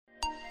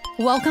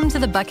Welcome to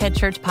the Buckhead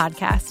Church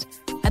podcast.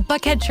 At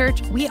Buckhead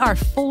Church, we are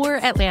for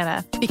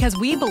Atlanta because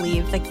we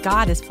believe that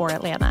God is for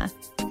Atlanta.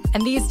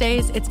 And these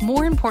days, it's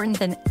more important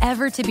than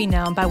ever to be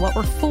known by what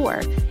we're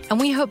for. And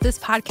we hope this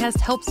podcast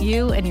helps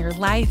you in your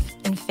life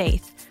and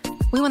faith.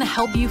 We want to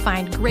help you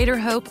find greater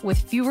hope with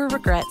fewer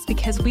regrets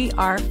because we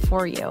are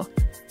for you.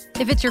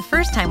 If it's your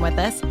first time with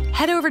us,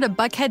 head over to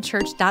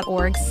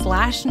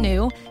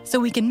buckheadchurch.org/new so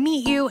we can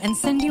meet you and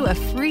send you a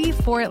free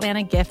For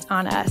Atlanta gift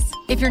on us.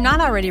 If you're not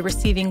already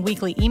receiving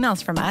weekly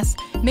emails from us,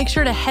 make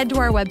sure to head to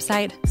our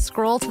website,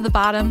 scroll to the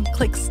bottom,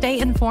 click Stay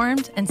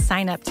Informed, and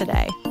sign up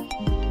today.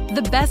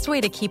 The best way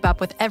to keep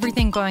up with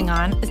everything going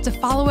on is to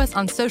follow us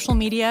on social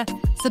media,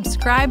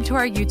 subscribe to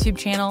our YouTube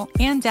channel,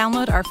 and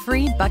download our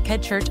free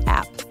Buckhead Church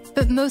app.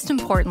 But most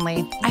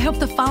importantly, I hope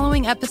the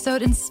following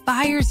episode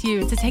inspires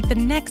you to take the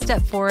next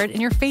step forward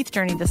in your faith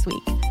journey this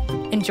week.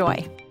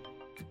 Enjoy.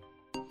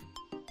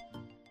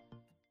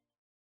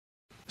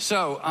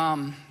 So,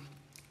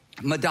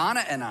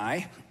 Madonna and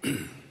I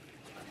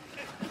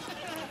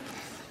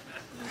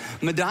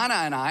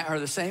are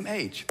the same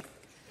age.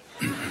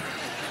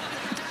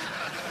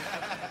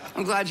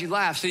 I'm glad you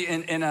laughed. See,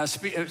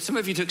 some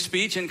of you took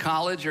speech in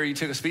college or you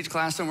took a speech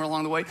class somewhere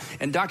along the way.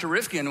 And Dr.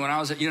 Rifkin, when I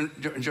was at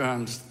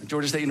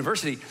Georgia State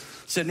University,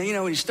 said, when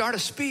you start a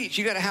speech,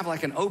 you got to have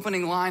like an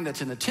opening line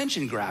that's an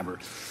attention grabber.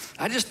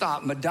 I just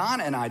thought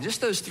Madonna and I, just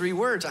those three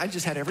words, I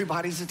just had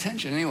everybody's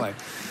attention anyway.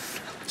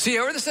 See,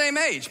 we're the same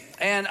age,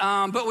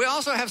 but we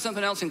also have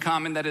something else in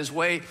common that is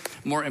way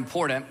more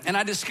important. And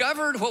I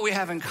discovered what we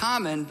have in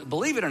common,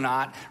 believe it or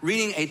not,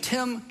 reading a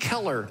Tim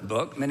Keller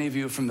book. Many of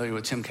you are familiar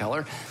with Tim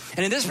Keller.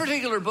 And in this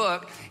particular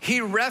book,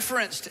 he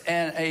referenced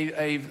an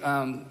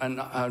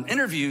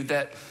interview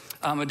that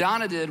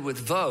Madonna did with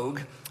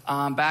Vogue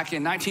back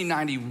in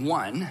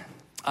 1991.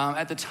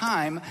 At the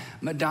time,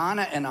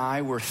 Madonna and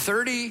I were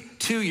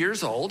 32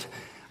 years old.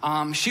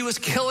 She was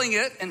killing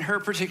it in her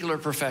particular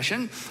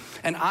profession.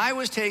 And I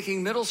was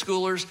taking middle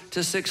schoolers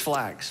to Six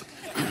Flags.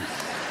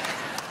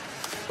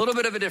 A little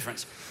bit of a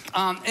difference.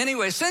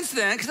 Anyway, since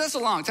then, because that's a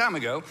long time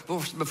ago,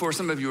 before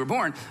some of you were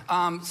born,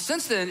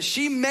 since then,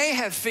 she may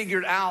have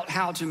figured out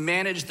how to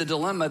manage the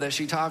dilemma that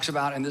she talks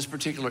about in this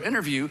particular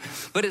interview,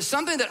 but it's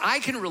something that I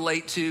can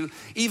relate to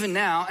even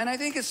now, and I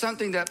think it's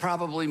something that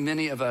probably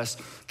many of us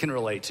can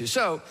relate to.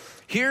 So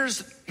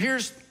here's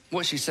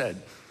what she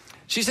said.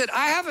 She said,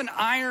 I have an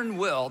iron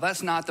will.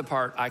 That's not the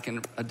part I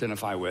can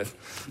identify with.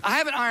 I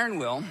have an iron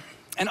will,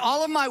 and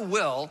all of my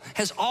will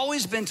has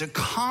always been to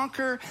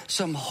conquer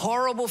some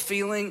horrible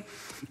feeling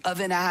of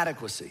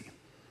inadequacy.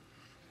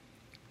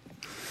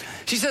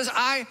 She says,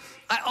 I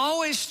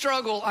always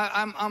struggle.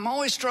 I'm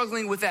always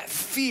struggling with that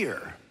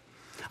fear.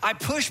 I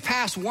push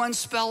past one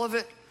spell of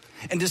it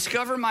and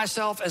discover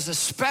myself as a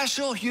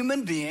special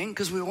human being,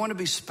 because we want to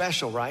be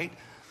special, right?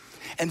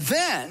 And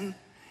then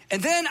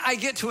I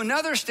get to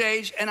another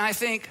stage and I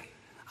think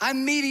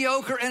I'm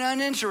mediocre and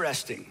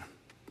uninteresting.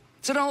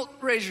 So don't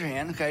raise your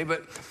hand, okay?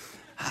 But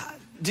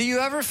do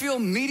you ever feel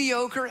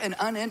mediocre and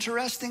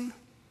uninteresting?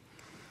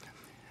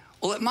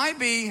 Well, it might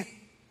be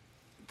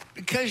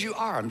because you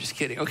are. I'm just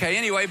kidding. Okay,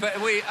 anyway, but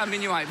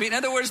you might be. In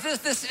other words,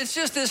 it's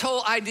just this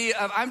whole idea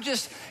of I'm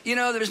just,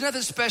 there's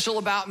nothing special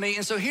about me.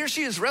 And so here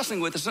she is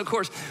wrestling with this. And of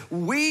course,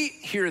 we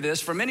hear this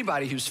from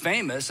anybody who's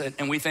famous,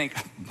 and we think,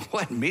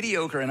 what,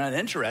 mediocre and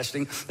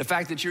uninteresting? The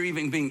fact that you're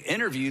even being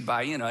interviewed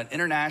by, an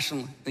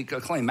internationally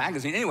acclaimed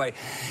magazine. Anyway,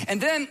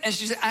 and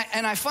she said,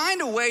 I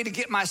find a way to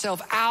get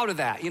myself out of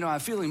that. I'm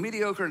feeling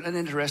mediocre and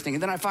uninteresting,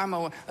 and then I find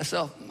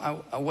myself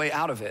a way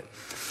out of it.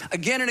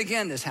 Again and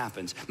again, this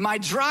happens. My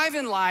drive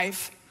in life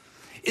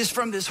is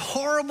from this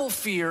horrible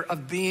fear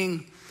of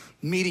being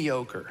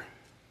mediocre.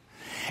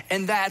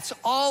 And that's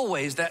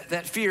always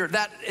that fear,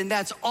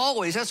 that's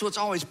what's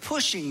always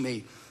pushing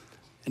me.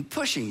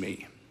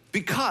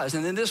 Because,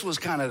 and then this was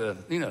kind of the,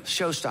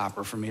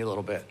 showstopper for me a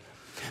little bit.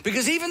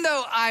 Because even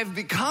though I've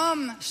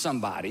become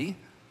somebody,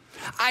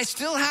 I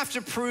still have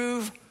to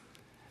prove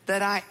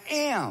that I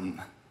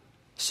am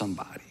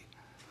somebody.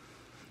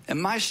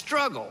 And my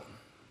struggle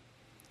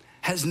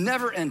has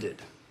never ended.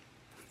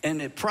 And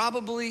it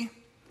probably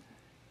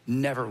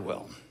never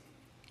will.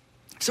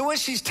 So what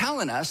she's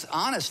telling us,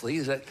 honestly,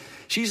 is that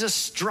she's a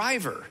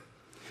striver.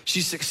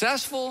 She's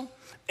successful,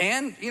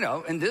 and,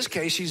 in this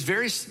case, she's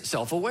very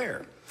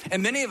self-aware.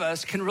 And many of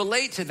us can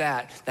relate to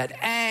that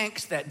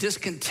angst, that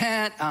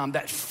discontent,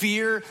 that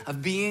fear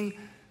of being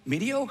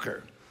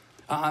mediocre.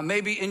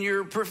 Maybe in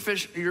your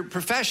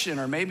profession,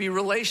 or maybe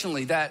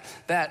relationally,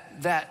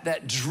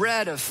 that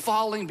dread of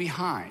falling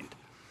behind.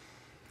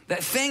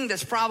 That thing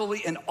that's probably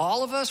in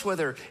all of us,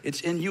 whether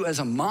it's in you as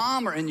a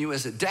mom or in you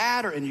as a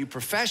dad or in you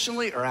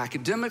professionally or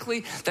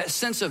academically, that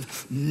sense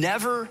of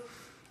never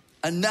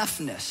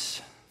enoughness,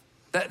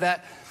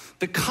 that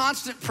the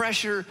constant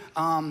pressure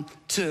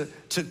to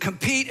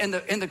compete and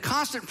the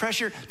constant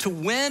pressure to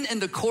win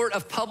in the court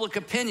of public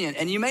opinion.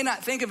 And you may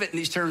not think of it in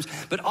these terms,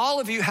 but all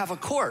of you have a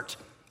court.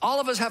 All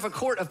of us have a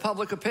court of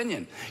public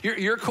opinion.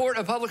 Your court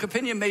of public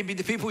opinion may be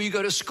the people you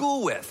go to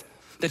school with.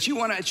 that you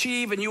want to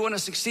achieve and you want to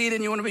succeed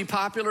and you want to be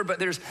popular, but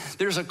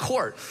there's a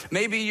court.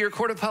 Maybe your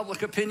court of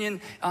public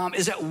opinion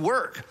is at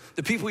work.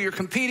 The people you're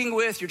competing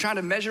with, you're trying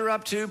to measure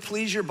up to,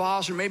 please your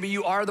boss, or maybe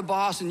you are the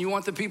boss and you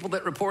want the people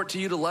that report to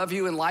you to love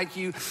you and like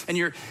you, and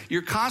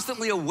you're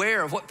constantly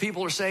aware of what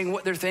people are saying,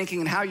 what they're thinking,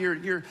 and how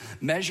you're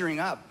measuring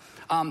up.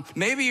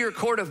 Maybe your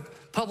court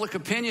of public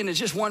opinion is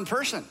just one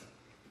person.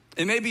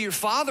 It may be your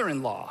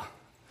father-in-law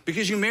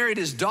because you married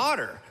his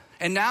daughter.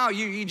 And now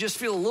you just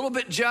feel a little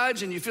bit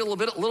judged and you feel a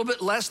little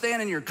bit less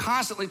than, and you're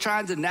constantly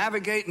trying to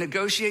navigate,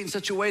 negotiate in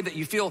such a way that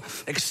you feel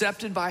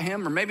accepted by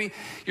him. Or maybe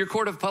your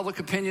court of public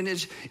opinion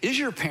is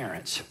your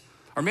parents.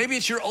 Or maybe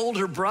it's your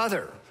older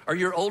brother or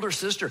your older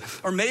sister.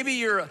 Or maybe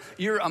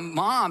you're a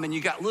mom and you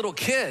got little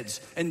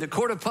kids, and the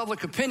court of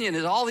public opinion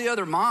is all the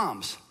other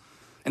moms.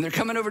 And they're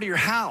coming over to your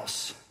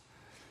house.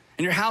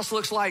 And your house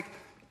looks like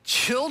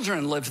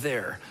children live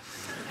there.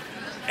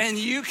 And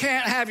you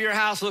can't have your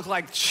house look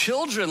like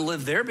children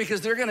live there because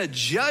they're going to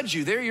judge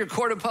you. They're your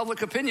court of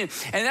public opinion.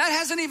 And that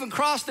hasn't even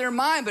crossed their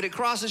mind, but it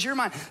crosses your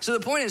mind. So the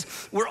point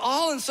is, we're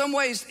all in some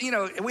ways,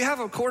 we have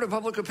a court of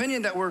public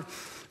opinion that we're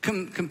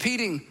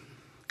competing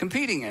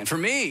in. For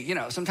me,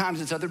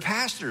 sometimes it's other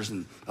pastors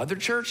and other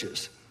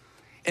churches.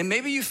 And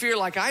maybe you feel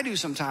like I do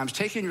sometimes,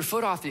 taking your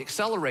foot off the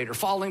accelerator,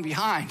 falling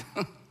behind.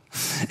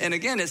 And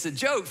again, it's a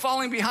joke.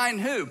 Falling behind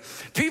who?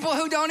 People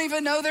who don't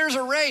even know there's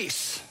a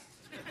race.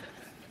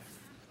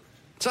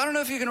 So I don't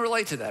know if you can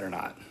relate to that or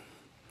not,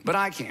 but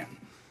I can.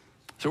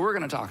 So we're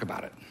going to talk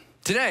about it.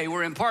 Today,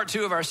 we're in part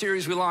 2 of our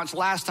series we launched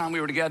last time we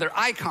were together,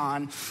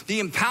 Icon, the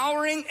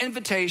empowering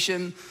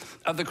invitation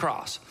of the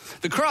cross.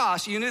 The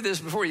cross, you knew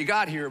this before you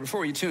got here,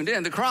 before you tuned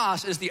in, the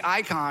cross is the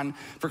icon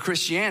for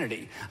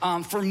Christianity.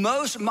 For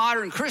most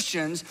modern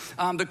Christians,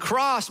 the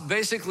cross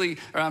basically,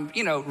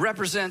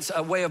 represents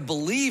a way of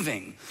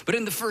believing. But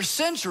in the first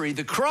century,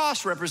 the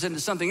cross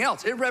represented something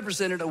else. It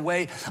represented a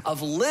way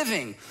of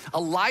living,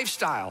 a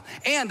lifestyle.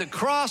 And the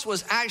cross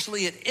was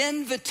actually an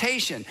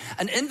invitation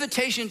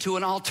to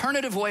an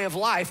alternative way of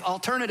life,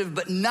 alternative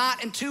but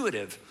not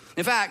intuitive.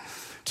 In fact,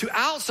 to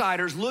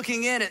outsiders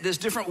looking in at this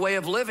different way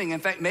of living, in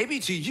fact, maybe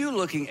to you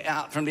looking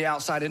out from the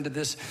outside into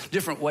this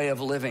different way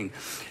of living,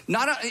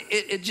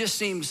 it just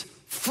seems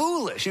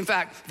foolish. In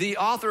fact, the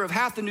author of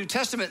half the New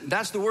Testament,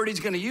 that's the word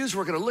he's going to use.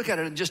 We're going to look at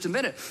it in just a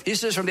minute. He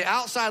says, from the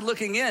outside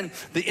looking in,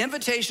 the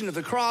invitation of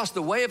the cross,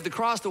 the way of the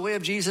cross, the way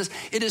of Jesus,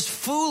 it is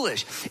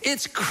foolish.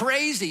 It's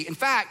crazy. In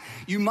fact,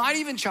 you might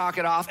even chalk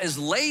it off as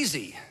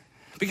lazy,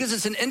 because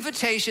it's an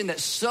invitation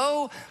that's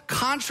so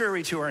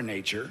contrary to our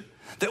nature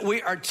that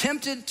we are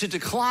tempted to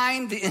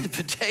decline the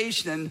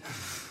invitation,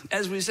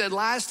 as we said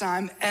last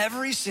time,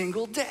 every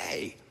single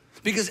day.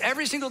 Because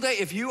every single day,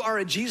 if you are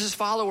a Jesus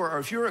follower or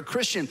if you're a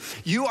Christian,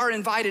 you are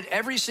invited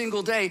every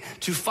single day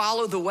to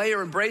follow the way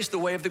or embrace the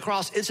way of the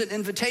cross. It's an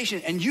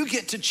invitation, and you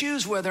get to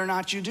choose whether or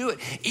not you do it,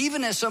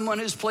 even as someone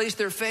who's placed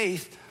their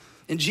faith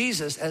in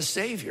Jesus as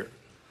Savior.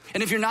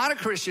 And if you're not a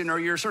Christian,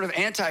 or you're sort of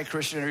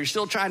anti-Christian, or you're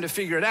still trying to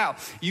figure it out,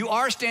 you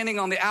are standing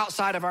on the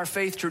outside of our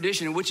faith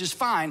tradition, which is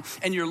fine,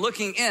 and you're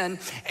looking in.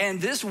 And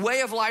this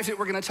way of life that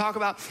we're going to talk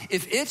about,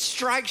 if it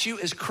strikes you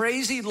as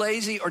crazy,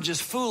 lazy, or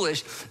just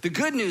foolish, the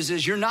good news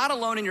is you're not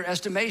alone in your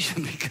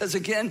estimation, because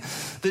again,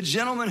 the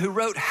gentleman who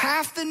wrote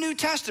half the New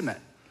Testament,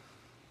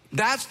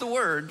 that's the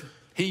word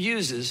he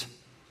uses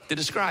to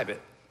describe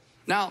it.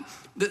 Now,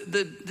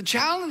 the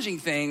challenging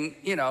thing,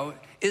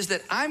 is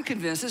that I'm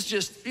convinced, it's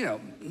just,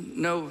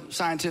 no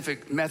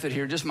scientific method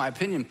here, just my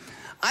opinion.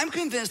 I'm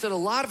convinced that a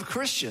lot of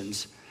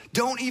Christians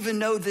don't even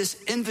know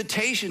this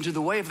invitation to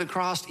the way of the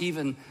cross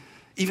even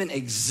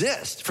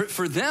exists.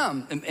 For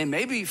them, and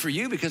maybe for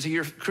you because of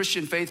your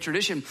Christian faith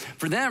tradition,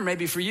 for them,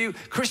 maybe for you,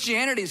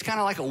 Christianity is kind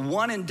of like a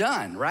one and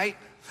done, right?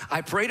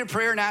 I prayed a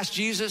prayer and asked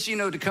Jesus,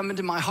 to come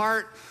into my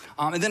heart.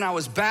 And then I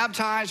was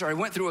baptized, or I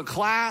went through a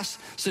class.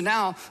 So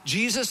now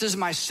Jesus is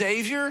my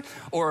Savior.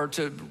 Or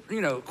to,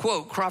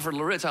 quote Crawford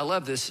Loritz, I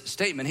love this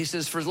statement. He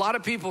says, for a lot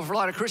of people, for a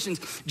lot of Christians,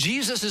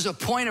 Jesus is a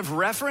point of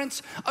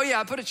reference. Oh yeah,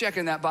 I put a check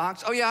in that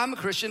box. Oh yeah, I'm a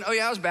Christian. Oh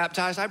yeah, I was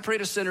baptized. I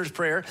prayed a sinner's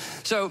prayer.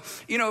 So,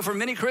 for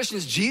many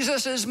Christians,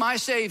 Jesus is my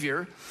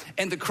Savior,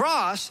 and the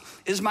cross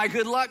is my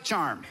good luck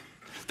charm.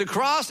 The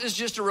cross is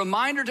just a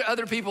reminder to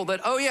other people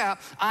that, oh yeah,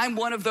 I'm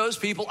one of those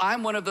people.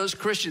 I'm one of those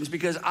Christians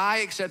because I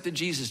accepted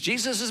Jesus.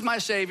 Jesus is my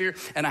Savior,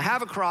 and I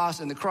have a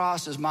cross, and the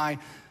cross is my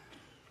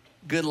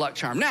good luck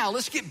charm. Now,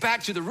 let's get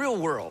back to the real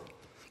world.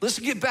 Let's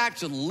get back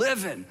to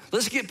living.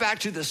 Let's get back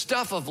to the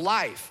stuff of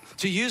life,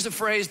 to use a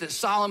phrase that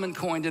Solomon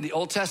coined in the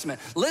Old Testament.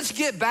 Let's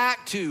get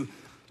back to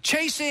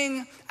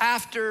chasing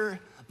after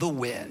the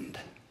wind.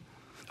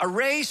 A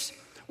race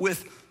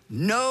with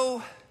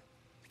no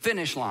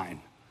finish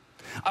line.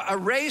 A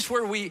race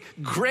where we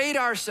grade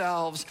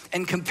ourselves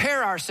and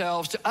compare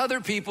ourselves to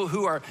other people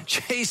who are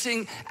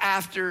chasing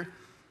after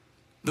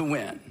the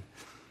wind.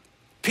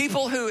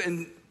 People who,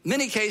 in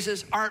many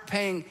cases, aren't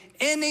paying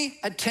any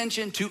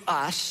attention to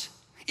us,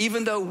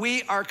 even though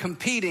we are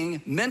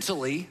competing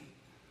mentally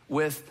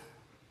with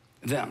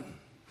them.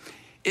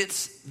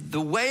 It's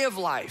the way of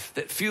life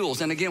that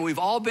fuels, and again, we've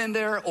all been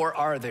there or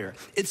are there.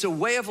 It's a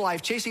way of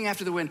life, chasing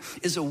after the wind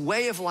is a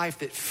way of life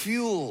that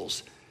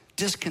fuels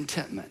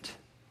discontentment.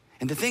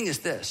 And the thing is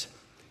this,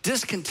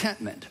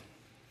 discontentment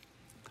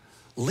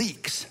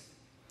leaks.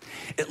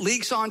 It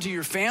leaks onto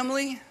your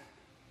family.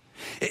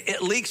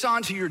 It leaks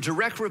onto your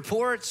direct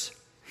reports.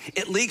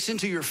 It leaks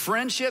into your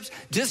friendships.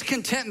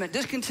 Discontentment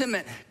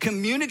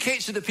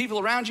communicates to the people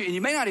around you, and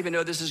you may not even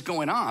know this is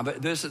going on,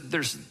 but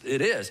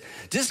it is.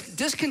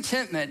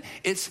 Discontentment,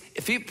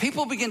 if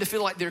people begin to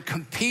feel like they're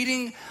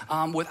competing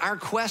with our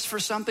quest for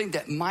something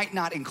that might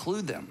not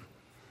include them.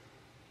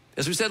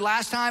 As we said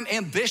last time,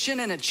 ambition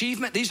and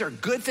achievement, these are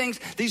good things.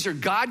 These are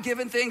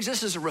God-given things.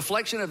 This is a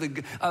reflection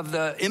of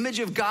the image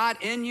of God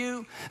in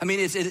you. I mean,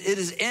 it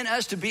is in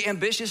us to be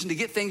ambitious and to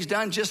get things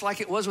done just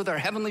like it was with our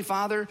Heavenly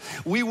Father.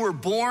 We were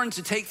born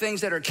to take things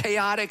that are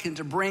chaotic and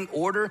to bring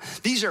order.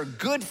 These are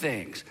good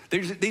things.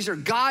 These are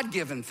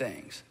God-given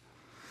things.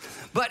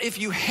 But if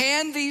you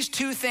hand these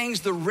two things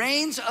the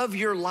reins of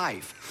your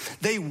life,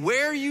 they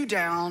wear you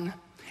down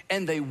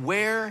and they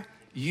wear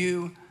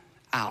you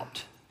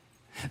out.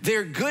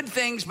 They're good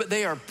things, but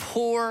they are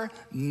poor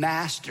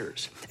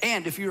masters.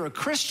 And if you're a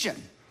Christian,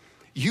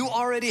 you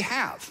already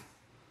have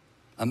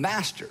a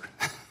master.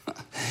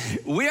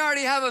 We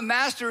already have a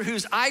master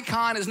whose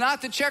icon is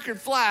not the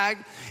checkered flag,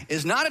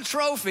 is not a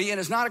trophy, and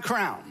is not a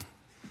crown.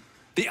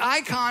 The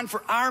icon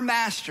for our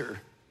master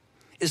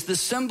is the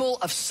symbol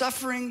of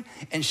suffering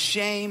and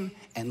shame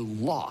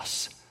and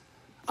loss.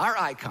 Our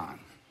icon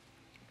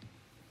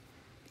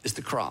is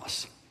the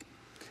cross.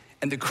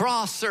 And the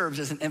cross serves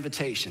as an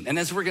invitation. And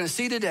as we're gonna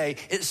see today,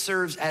 it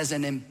serves as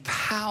an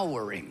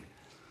empowering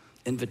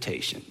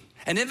invitation.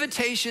 An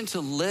invitation to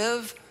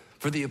live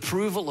for the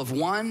approval of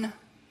one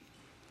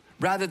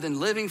rather than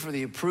living for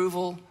the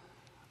approval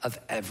of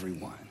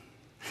everyone.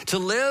 To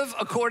live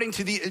according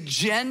to the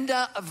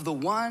agenda of the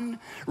one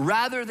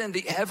rather than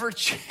the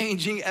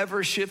ever-changing,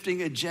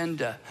 ever-shifting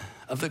agenda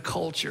of the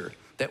culture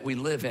that we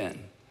live in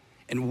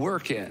and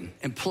work in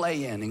and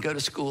play in and go to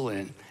school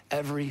in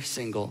every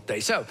single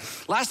day. So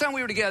last time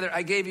we were together,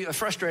 I gave you a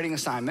frustrating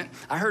assignment.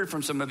 I heard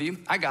from some of you.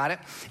 I got it.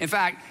 In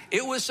fact,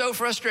 it was so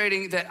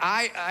frustrating that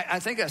I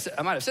think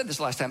I might have said this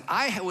last time.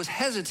 I was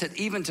hesitant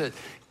even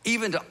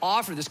to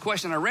offer this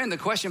question. I ran the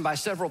question by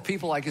several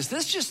people like, is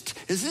this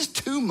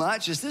too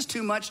much? Is this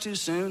too much too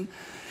soon?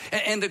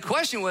 And the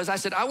question was, I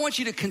said, I want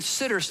you to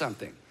consider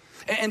something.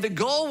 And the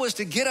goal was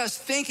to get us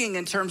thinking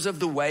in terms of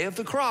the way of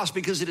the cross,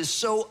 because it is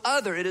so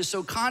other, it is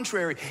so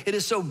contrary, it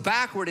is so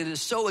backward, it is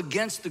so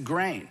against the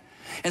grain.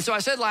 And so I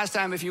said last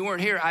time, if you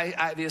weren't here,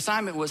 the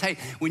assignment was, hey,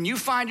 when you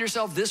find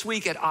yourself this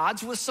week at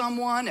odds with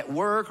someone at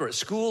work or at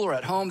school or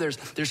at home,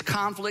 there's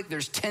conflict,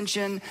 there's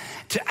tension,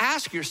 to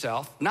ask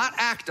yourself, not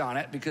act on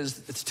it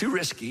because it's too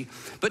risky,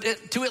 but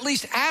to at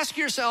least ask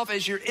yourself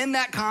as you're in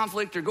that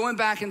conflict or going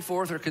back and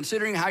forth or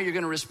considering how you're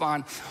gonna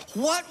respond,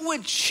 what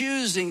would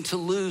choosing to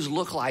lose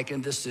look like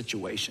in this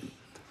situation?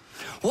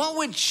 What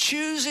would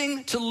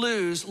choosing to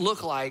lose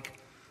look like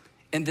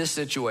in this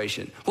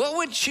situation? What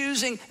would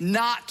choosing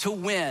not to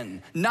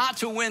win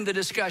the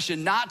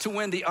discussion, not to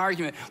win the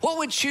argument, what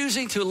would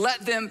choosing to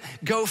let them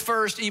go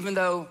first even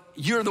though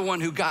you're the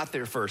one who got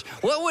there first?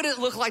 What would it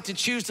look like to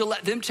choose to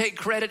let them take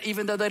credit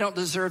even though they don't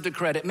deserve the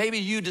credit? Maybe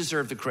you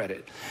deserve the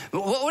credit.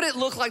 But what would it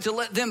look like to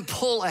let them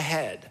pull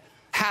ahead,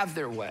 have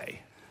their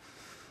way?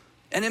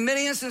 And in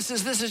many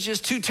instances, this is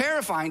just too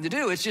terrifying to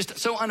do. It's just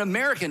so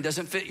un-American,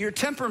 doesn't fit your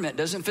temperament,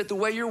 doesn't fit the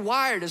way you're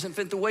wired, doesn't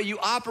fit the way you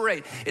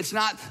operate. It's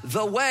not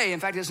the way. In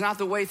fact, it's not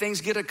the way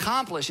things get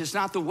accomplished. It's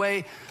not the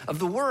way of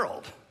the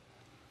world.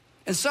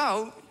 And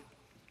so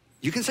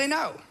you can say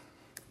no,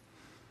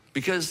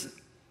 because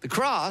the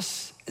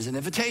cross is an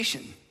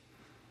invitation.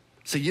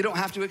 So you don't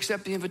have to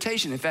accept the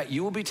invitation. In fact,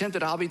 you will be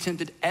tempted, I'll be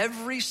tempted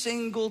every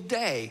single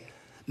day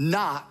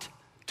not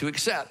to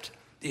accept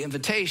the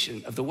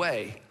invitation of the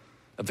way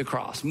of the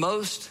cross.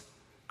 Most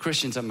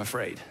Christians, I'm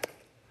afraid,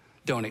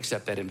 don't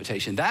accept that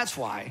invitation. That's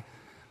why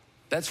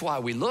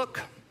we look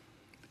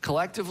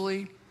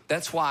collectively.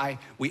 That's why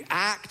we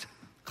act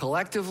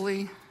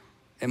collectively.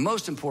 And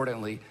most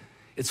importantly,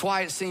 it's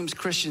why it seems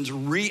Christians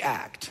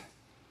react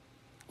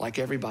like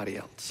everybody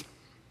else.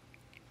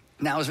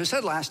 Now, as we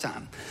said last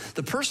time,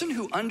 the person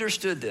who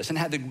understood this and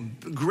had the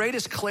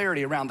greatest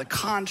clarity around the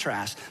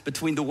contrast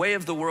between the way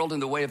of the world and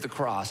the way of the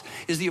cross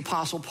is the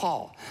Apostle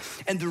Paul.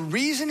 And the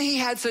reason he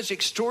had such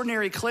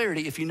extraordinary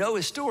clarity, if you know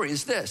his story,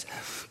 is this,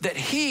 that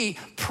he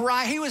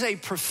was a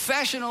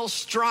professional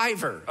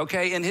striver,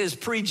 okay, in his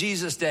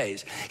pre-Jesus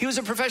days. He was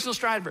a professional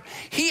striver.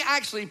 He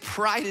actually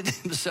prided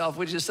himself,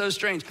 which is so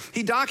strange.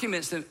 He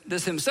documents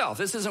this himself.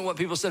 This isn't what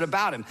people said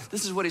about him.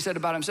 This is what he said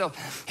about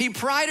himself. He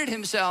prided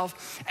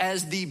himself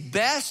as the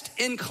best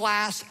in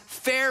class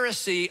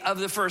Pharisee of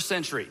the first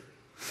century.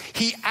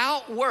 He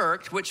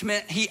outworked, which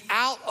meant he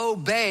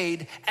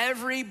out-obeyed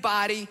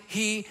everybody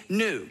he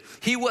knew.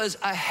 He was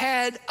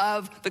ahead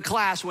of the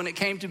class when it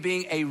came to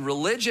being a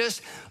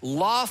religious,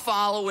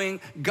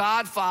 law-following,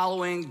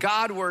 God-following,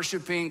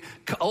 God-worshiping,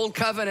 Old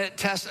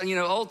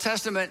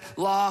Testament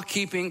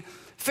law-keeping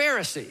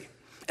Pharisee.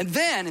 And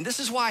then, and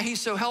this is why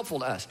he's so helpful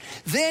to us,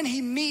 then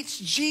he meets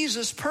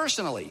Jesus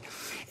personally.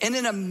 And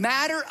in a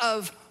matter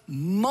of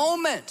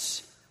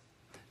moments,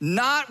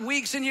 not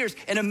weeks and years,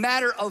 in a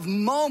matter of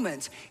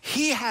moments,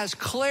 he has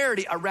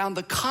clarity around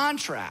the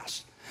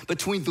contrast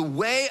between the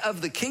way of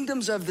the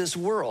kingdoms of this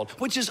world,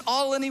 which is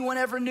all anyone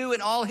ever knew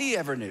and all he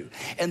ever knew,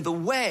 and the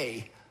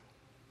way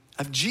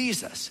of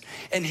Jesus.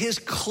 And his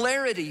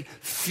clarity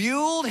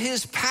fueled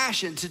his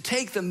passion to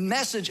take the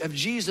message of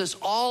Jesus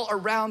all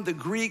around the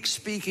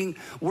Greek-speaking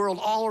world,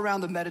 all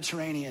around the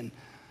Mediterranean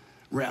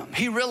realm.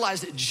 He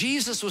realized that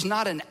Jesus was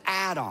not an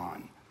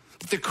add-on,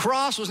 that the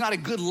cross was not a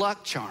good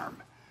luck charm.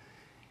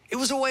 It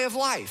was a way of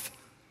life.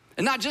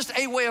 And not just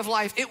a way of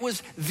life, it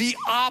was the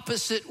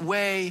opposite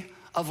way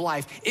of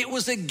life. It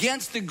was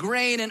against the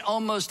grain in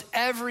almost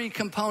every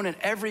component,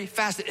 every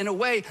facet. In a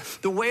way,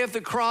 the way of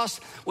the cross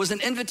was an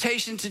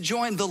invitation to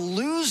join the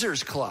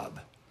losers club.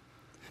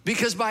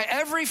 Because by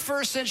every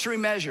first century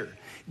measure,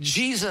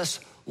 Jesus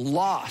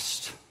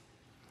lost.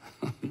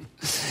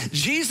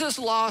 Jesus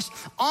lost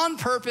on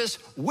purpose,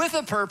 with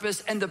a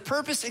purpose, and the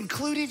purpose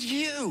included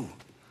you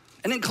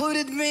and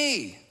included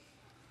me.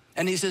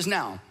 And he says,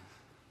 now,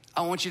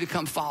 I want you to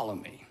come follow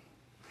me.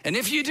 And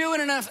if you do,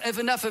 and if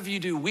enough of you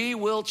do, we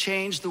will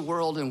change the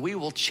world and we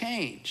will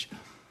change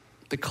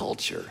the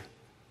culture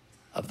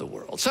of the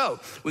world. So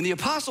when the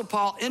Apostle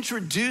Paul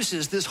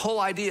introduces this whole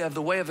idea of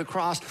the way of the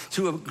cross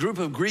to a group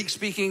of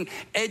Greek-speaking,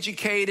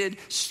 educated,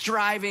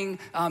 striving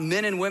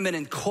men and women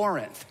in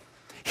Corinth,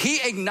 he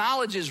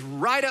acknowledges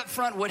right up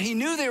front what he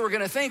knew they were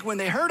going to think when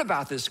they heard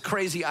about this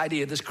crazy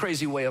idea, this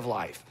crazy way of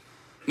life.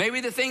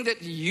 Maybe the thing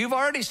that you've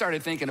already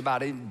started thinking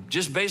about,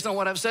 just based on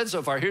what I've said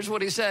so far. Here's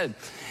what he said.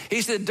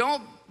 He said,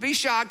 don't be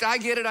shocked. I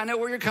get it. I know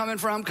where you're coming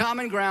from.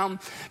 Common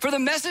ground. For the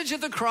message of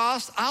the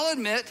cross, I'll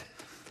admit,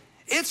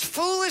 it's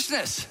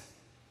foolishness.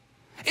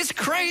 It's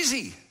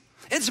crazy.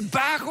 It's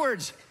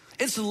backwards.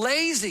 It's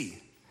lazy.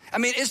 I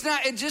mean,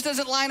 it just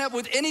doesn't line up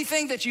with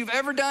anything that you've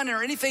ever done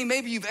or anything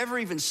maybe you've ever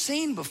even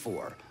seen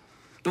before.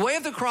 The way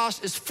of the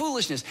cross is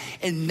foolishness.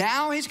 And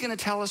now he's going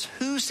to tell us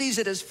who sees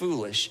it as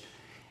foolish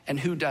and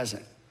who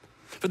doesn't.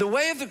 For the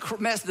way of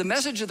the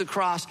message of the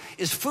cross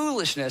is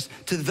foolishness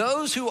to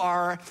those who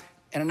are,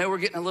 and I know we're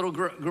getting a little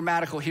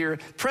grammatical here,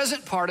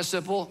 present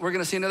participle. We're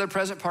going to see another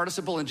present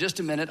participle in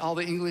just a minute. All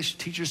the English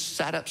teachers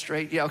sat up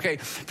straight. Yeah, okay.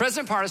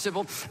 Present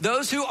participle,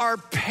 those who are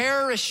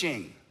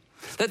perishing.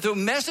 That the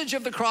message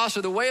of the cross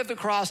or the way of the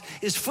cross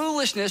is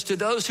foolishness to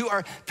those who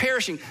are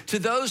perishing, to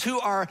those who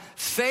are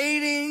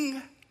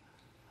fading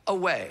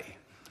away.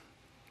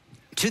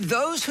 To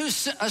those who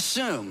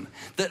assume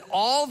that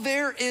all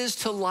there is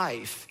to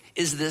life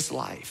is this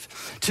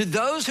life. To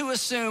those who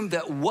assume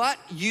that what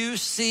you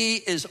see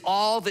is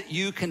all that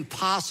you can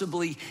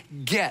possibly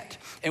get.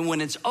 And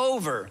when it's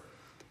over,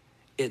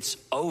 it's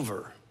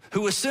over.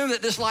 Who assume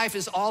that this life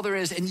is all there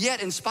is. And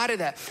yet, in spite of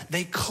that,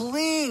 they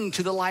cling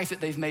to the life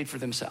that they've made for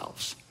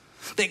themselves.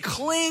 They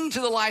cling to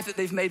the life that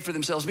they've made for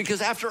themselves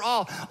because after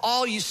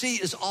all you see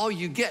is all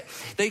you get.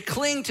 They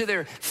cling to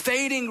their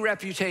fading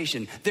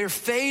reputation, their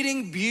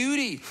fading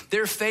beauty,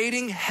 their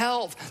fading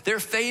health, their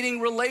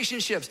fading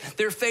relationships,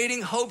 their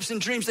fading hopes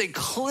and dreams. They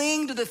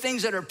cling to the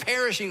things that are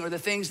perishing or the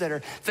things that are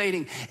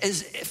fading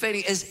as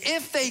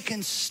if they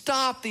can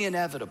stop the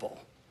inevitable.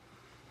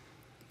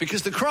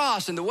 Because the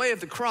cross and the way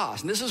of the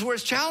cross, and this is where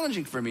it's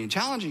challenging for me and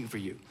challenging for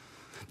you.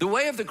 The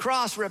way of the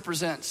cross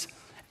represents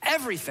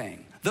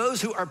everything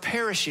those who are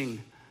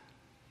perishing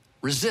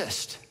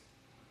resist.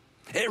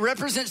 It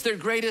represents their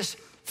greatest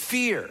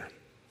fear,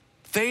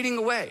 fading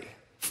away,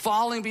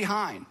 falling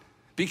behind,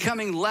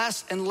 becoming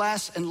less and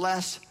less and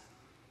less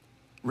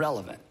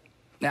relevant.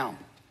 Now,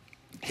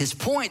 his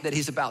point that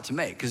he's about to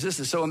make, because this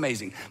is so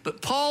amazing,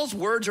 but Paul's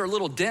words are a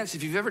little dense.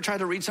 If you've ever tried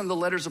to read some of the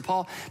letters of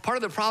Paul, part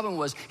of the problem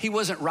was he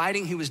wasn't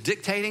writing, he was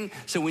dictating.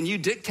 So when you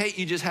dictate,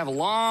 you just have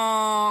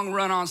long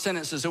run-on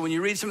sentences. So when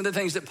you read some of the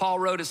things that Paul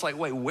wrote, it's like,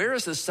 wait, where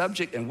is the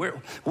subject and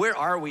where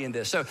are we in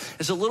this? So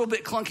it's a little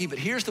bit clunky, but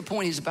here's the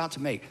point he's about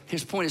to make.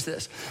 His point is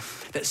this,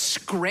 that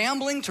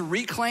scrambling to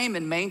reclaim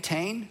and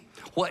maintain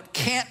what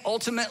can't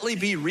ultimately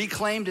be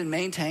reclaimed and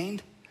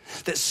maintained,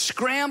 that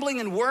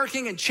scrambling and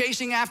working and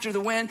chasing after the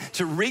wind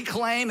to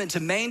reclaim and to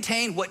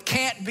maintain what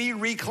can't be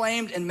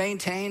reclaimed and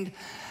maintained,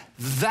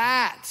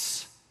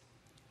 that's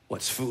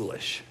what's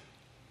foolish.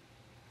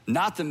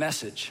 Not the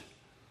message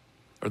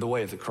or the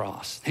way of the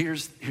cross.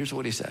 Here's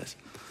what he says.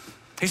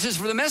 He says,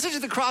 for the message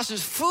of the cross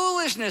is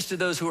foolishness to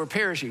those who are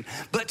perishing,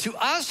 but to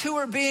us who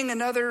are being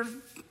another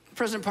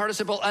present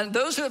participle, and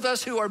those of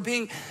us who are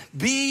being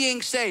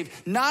saved,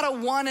 not a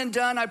one and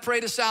done, I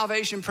pray to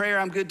salvation prayer,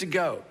 I'm good to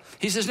go.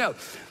 He says, no,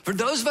 for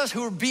those of us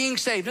who are being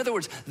saved, in other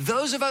words,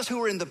 those of us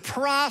who are in the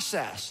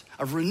process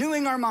of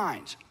renewing our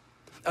minds,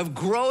 of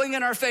growing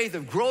in our faith,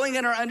 of growing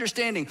in our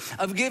understanding,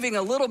 of giving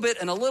a little bit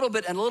and a little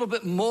bit and a little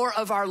bit more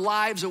of our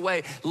lives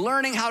away,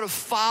 learning how to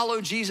follow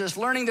Jesus,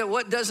 learning that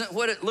what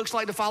it looks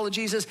like to follow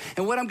Jesus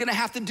and what I'm gonna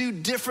have to do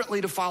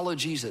differently to follow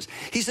Jesus.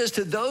 He says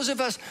to those of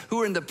us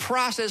who are in the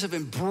process of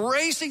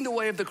embracing the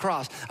way of the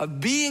cross, of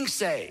being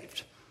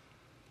saved,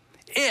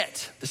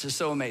 This is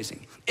so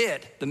amazing.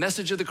 The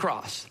message of the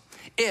cross.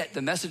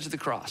 The message of the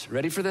cross.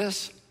 Ready for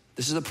this?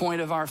 This is the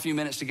point of our few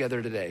minutes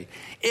together today.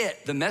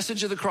 The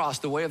message of the cross,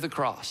 the way of the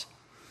cross,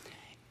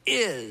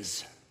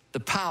 is the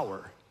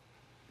power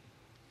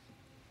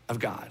of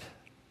God.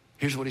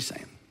 Here's what he's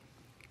saying.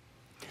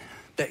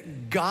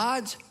 That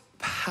God's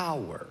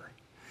power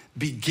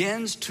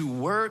begins to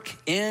work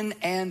in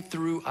and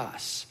through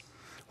us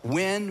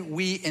when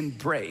we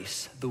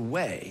embrace the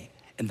way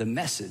and the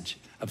message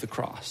of the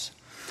cross.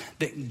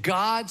 That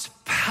God's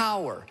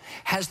power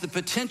has the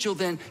potential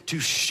then to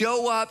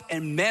show up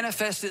and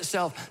manifest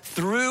itself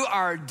through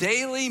our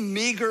daily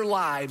meager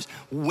lives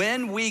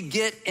when we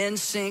get in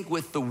sync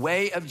with the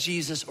way of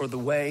Jesus or the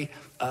way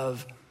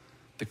of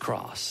the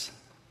cross.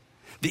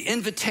 The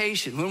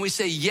invitation, when we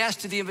say yes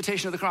to the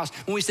invitation of the cross,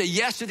 when we say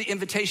yes to the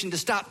invitation to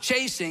stop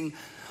chasing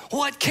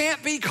what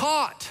can't be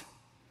caught,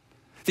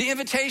 the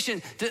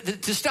invitation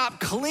to stop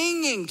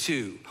clinging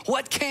to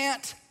what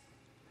can't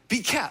be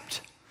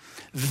kept.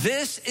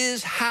 This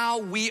is how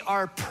we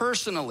are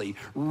personally,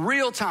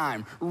 real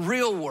time,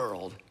 real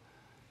world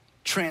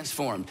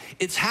transformed.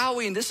 It's how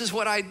we, and this is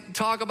what I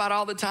talk about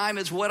all the time,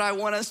 it's what I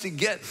want us to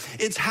get.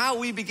 It's how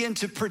we begin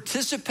to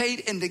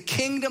participate in the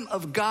kingdom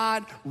of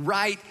God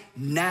right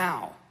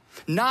now.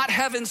 Not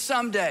heaven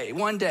someday,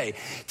 one day,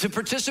 to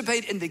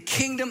participate in the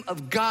kingdom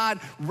of God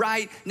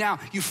right now.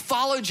 You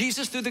follow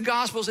Jesus through the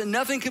Gospels and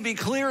nothing could be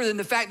clearer than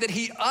the fact that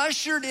he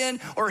ushered in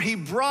or he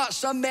brought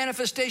some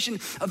manifestation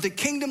of the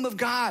kingdom of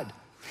God.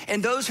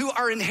 And those who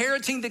are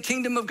inheriting the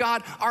kingdom of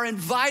God are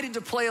invited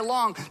to play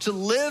along, to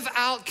live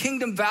out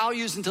kingdom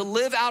values and to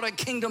live out a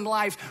kingdom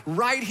life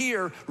right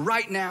here,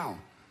 right now.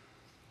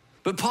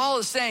 But Paul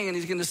is saying, and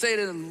he's going to say it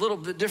in a little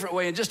bit different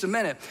way in just a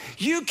minute,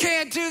 you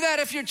can't do that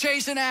if you're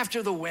chasing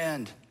after the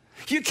wind.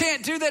 You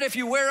can't do that if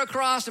you wear a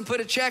cross and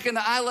put a check in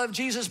the I love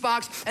Jesus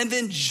box and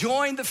then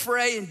join the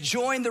fray and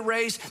join the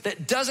race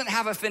that doesn't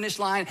have a finish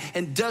line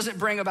and doesn't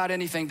bring about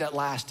anything that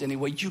lasts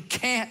anyway. You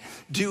can't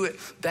do it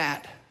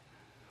that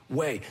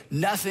way.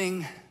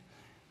 Nothing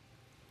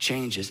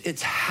changes.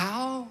 It's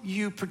how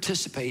you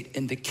participate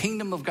in the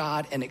kingdom of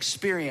God and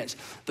experience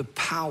the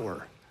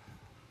power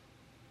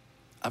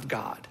of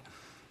God.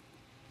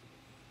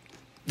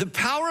 The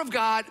power of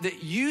God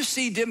that you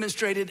see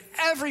demonstrated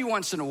every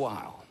once in a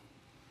while.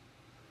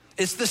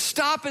 It's the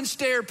stop and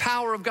stare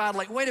power of God.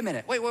 Like, wait a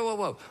minute,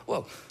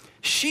 whoa.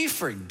 She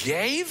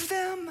forgave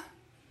them?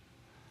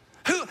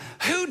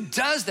 Who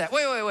does that?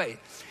 Wait.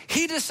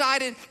 He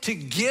decided to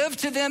give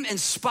to them in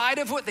spite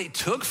of what they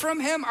took from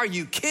him? Are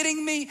you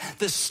kidding me?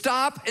 The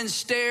stop and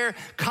stare,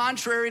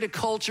 contrary to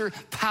culture,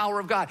 power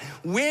of God.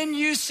 When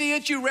you see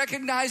it, you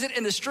recognize it.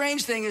 And the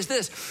strange thing is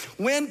this,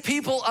 when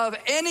people of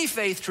any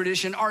faith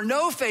tradition or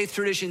no faith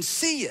tradition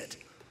see it,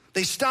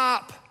 they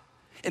stop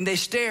and they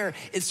stare.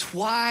 It's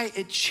why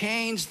it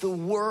changed the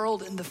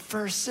world in the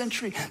first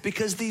century,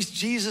 because these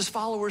Jesus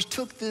followers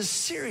took this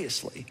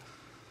seriously.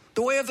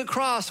 The way of the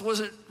cross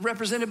wasn't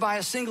represented by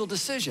a single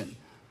decision.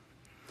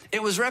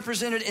 It was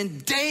represented in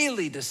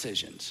daily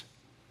decisions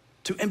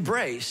to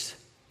embrace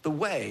the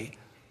way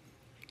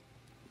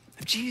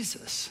of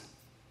Jesus.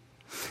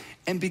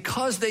 And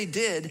because they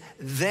did,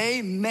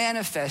 they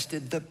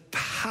manifested the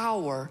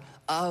power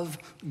of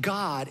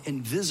God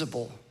in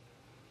visible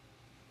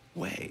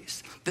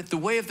ways. That the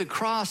way of the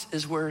cross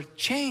is where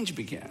change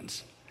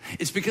begins.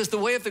 It's because the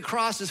way of the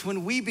cross is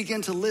when we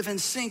begin to live in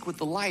sync with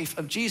the life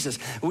of Jesus.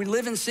 We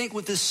live in sync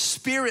with the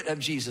Spirit of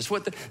Jesus,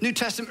 what the New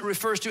Testament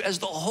refers to as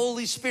the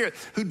Holy Spirit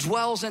who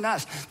dwells in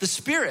us. The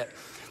Spirit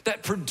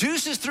that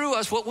produces through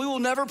us what we will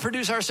never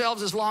produce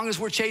ourselves as long as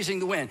we're chasing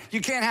the wind. You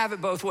can't have it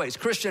both ways,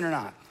 Christian or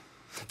not.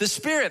 The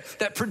Spirit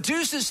that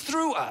produces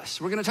through us,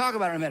 we're going to talk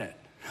about it in a minute.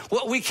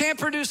 Well, we can't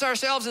produce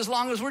ourselves as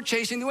long as we're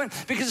chasing the wind,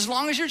 because as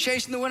long as you're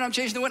chasing the wind, I'm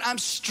chasing the wind, I'm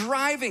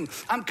striving,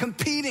 I'm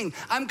competing,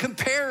 I'm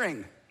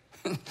comparing.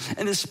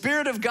 And the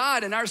Spirit of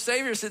God and our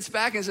Savior sits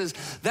back and says,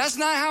 that's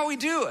not how we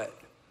do it.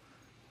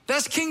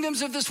 That's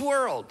kingdoms of this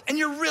world. And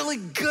you're really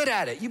good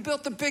at it. You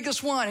built the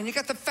biggest one and you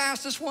got the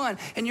fastest one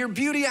and your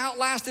beauty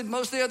outlasted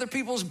most of the other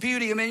people's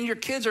beauty. I mean, your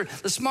kids are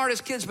the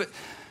smartest kids, but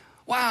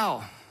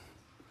wow,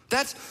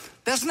 that's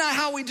not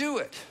how we do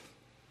it.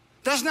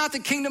 That's not the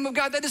kingdom of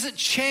God. That doesn't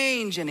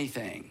change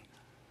anything.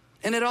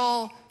 And it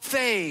all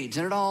fades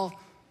and it all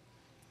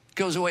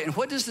goes away. And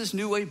what does this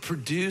new way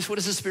produce? What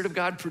does the Spirit of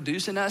God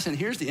produce in us? And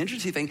here's the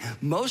interesting thing.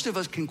 Most of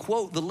us can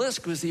quote the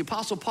list, because the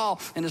Apostle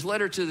Paul, in his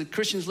letter to the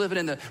Christians living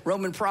in the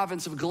Roman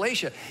province of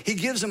Galatia, he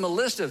gives them a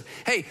list of,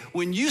 hey,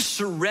 when you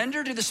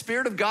surrender to the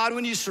Spirit of God,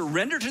 when you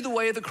surrender to the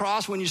way of the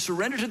cross, when you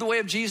surrender to the way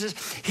of Jesus,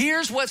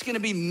 here's what's going to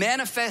be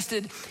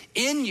manifested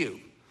in you.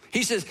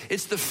 He says,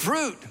 it's the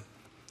fruit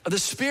of the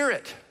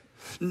Spirit,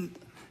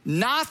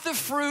 not the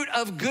fruit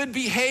of good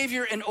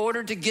behavior in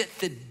order to get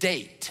the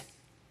date.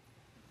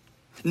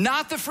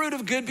 Not the fruit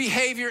of good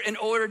behavior in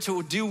order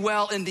to do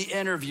well in the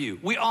interview.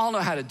 We all know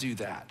how to do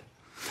that.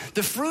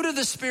 The fruit of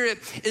the Spirit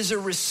is a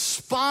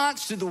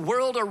response to the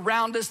world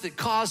around us that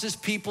causes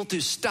people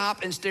to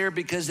stop and stare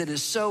because it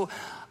is so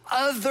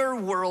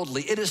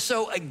otherworldly. It is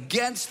so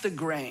against the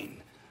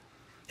grain.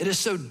 It is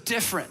so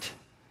different.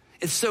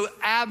 It's so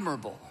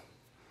admirable.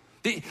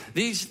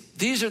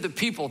 These are the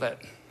people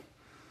that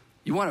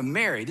you want to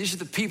marry. These are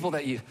the people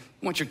that you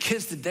want your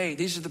kids to date.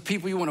 These are the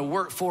people you want to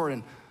work for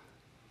and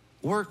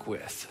work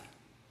with.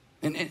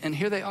 And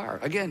here they are.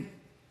 Again,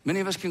 many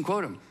of us can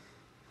quote him.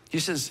 He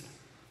says,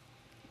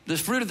 the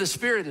fruit of the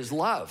Spirit is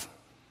love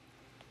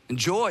and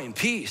joy and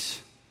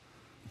peace,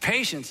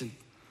 patience and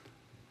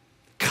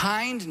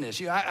kindness.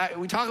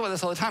 We talk about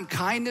this all the time.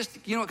 Kindness,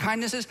 you know what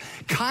kindness is?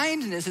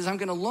 Kindness is I'm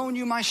going to loan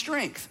you my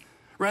strength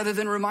rather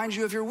than remind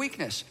you of your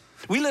weakness.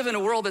 We live in a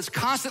world that's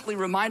constantly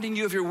reminding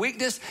you of your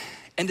weakness,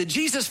 and the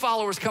Jesus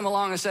followers come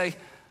along and say,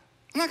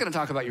 I'm not going to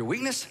talk about your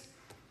weakness.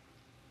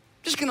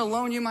 I'm just going to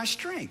loan you my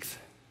strength.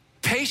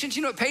 Patience,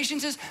 you know what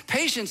patience is?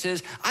 Patience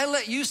is I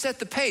let you set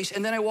the pace,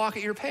 and then I walk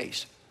at your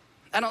pace.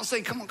 I don't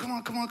say, come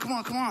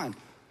on.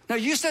 No,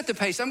 you set the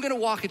pace. I'm going to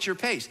walk at your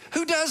pace.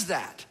 Who does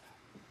that?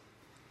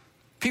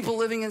 People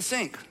living in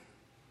sync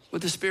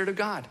with the Spirit of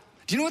God.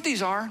 Do you know what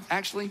these are,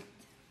 actually?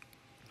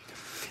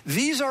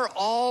 These are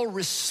all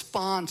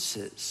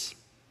responses.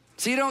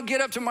 So you don't get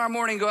up tomorrow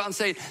morning and go out and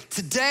say,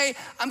 today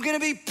I'm going to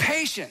be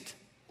patient.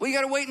 Well, you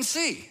got to wait and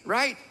see,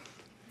 right?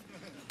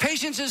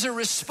 Patience is a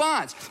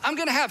response. I'm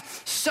going to have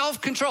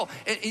self-control.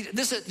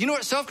 You know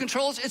what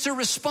self-control is? It's a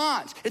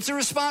response. It's a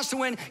response to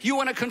when you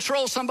want to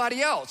control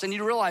somebody else and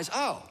you realize,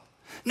 oh,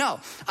 no,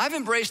 I've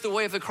embraced the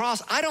way of the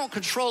cross. I don't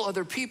control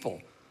other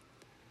people.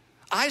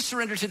 I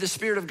surrender to the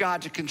Spirit of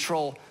God to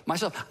control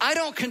myself. I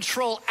don't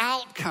control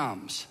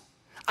outcomes.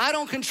 I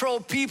don't control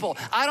people.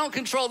 I don't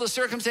control the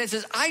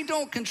circumstances. I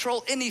don't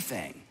control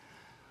anything.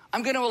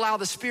 I'm going to allow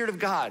the Spirit of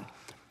God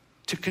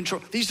to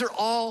control. These are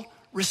all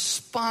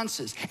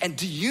responses. And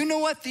do you know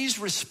what these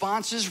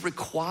responses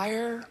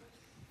require?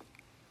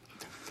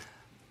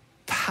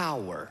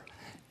 Power,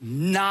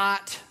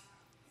 not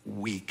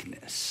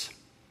weakness.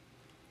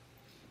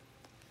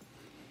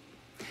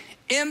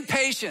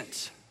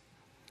 Impatience,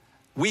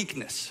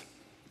 weakness.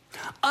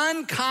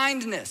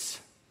 Unkindness,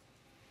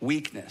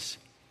 weakness.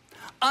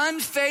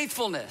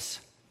 Unfaithfulness,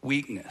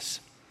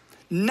 weakness.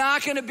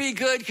 Not going to be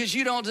good because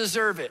you don't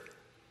deserve it,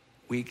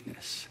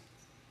 weakness.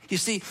 You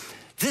see,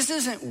 this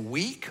isn't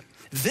weak.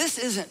 This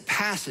isn't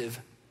passive.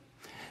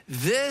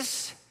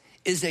 This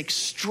is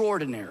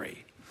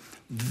extraordinary.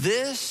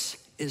 This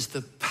is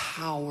the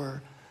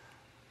power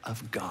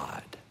of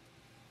God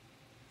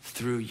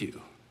through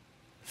you,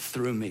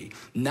 through me.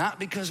 Not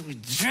because we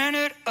gin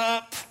it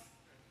up,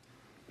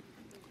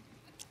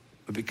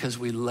 but because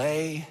we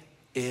lay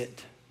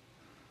it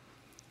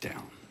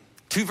down.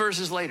 2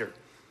 verses later,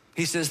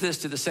 he says this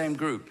to the same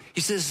group. He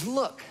says,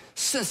 look,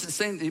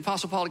 the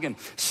Apostle Paul again,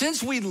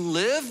 since we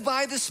live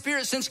by the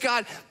Spirit, since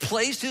God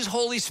placed his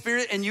Holy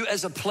Spirit in you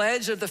as a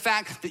pledge of the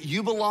fact that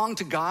you belong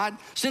to God,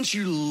 since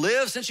you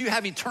live, since you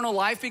have eternal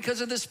life because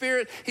of the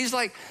Spirit, he's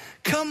like,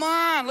 come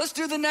on, let's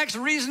do the next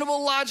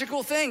reasonable,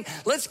 logical thing.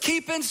 Let's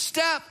keep in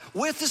step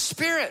with the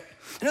Spirit.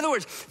 In other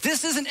words,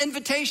 this is an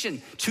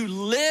invitation to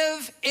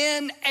live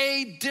in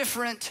a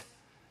different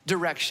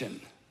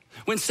direction.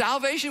 When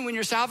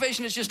your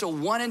salvation is just a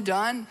one and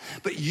done,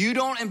 but you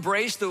don't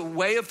embrace the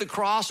way of the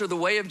cross or the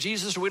way of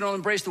Jesus, or we don't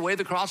embrace the way of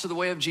the cross or the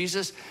way of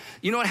Jesus,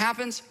 you know what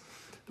happens?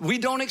 We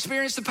don't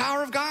experience the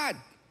power of God.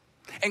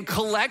 And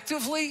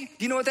collectively,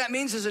 do you know what that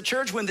means as a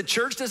church? When the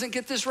church doesn't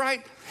get this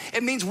right,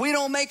 it means we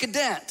don't make a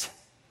dent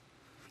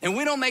and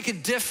we don't make a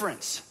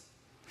difference.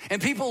 And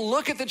people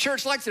look at the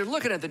church like they're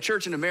looking at the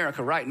church in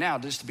America right now,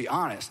 just to be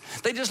honest.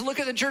 They just look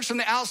at the church from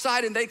the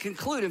outside and they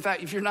conclude, in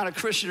fact, if you're not a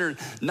Christian or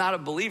not a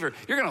believer,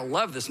 you're gonna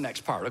love this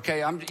next part,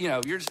 okay?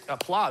 You're just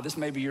applaud. This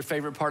may be your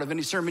favorite part of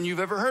any sermon you've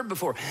ever heard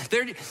before.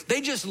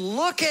 They just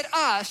look at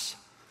us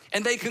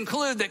and they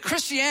conclude that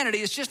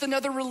Christianity is just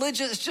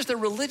a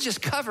religious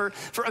cover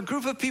for a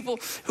group of people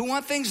who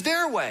want things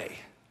their way,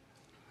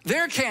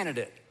 their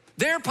candidate,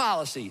 their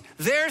policy,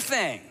 their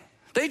thing.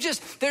 They're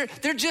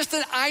just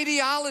an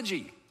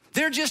ideology.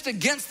 They're just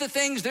against the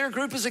things their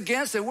group is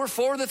against, and we're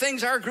for the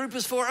things our group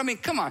is for. I mean,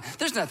 come on,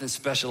 there's nothing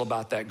special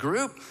about that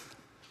group.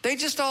 They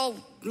just all,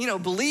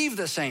 believe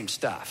the same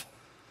stuff.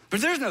 But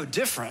there's no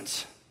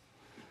difference.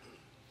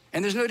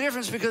 And there's no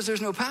difference because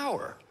there's no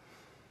power.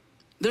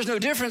 There's no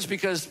difference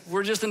because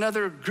we're just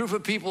another group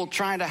of people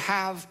trying to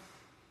have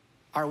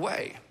our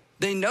way.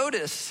 They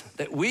notice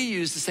that we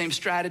use the same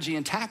strategy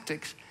and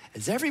tactics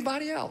as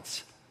everybody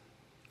else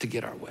to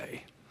get our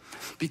way.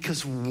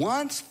 Because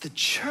once the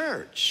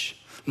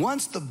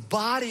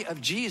body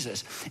of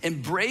Jesus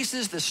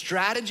embraces the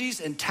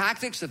strategies and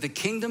tactics of the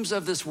kingdoms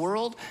of this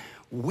world,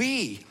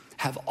 we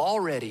have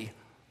already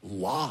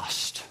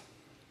lost.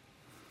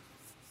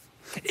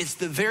 It's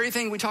the very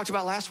thing we talked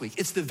about last week.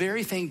 It's the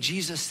very thing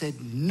Jesus said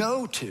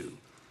no to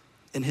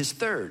in his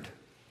third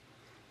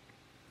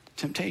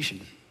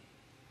temptation.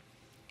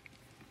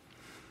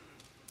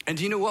 And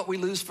do you know what we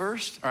lose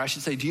first? Or I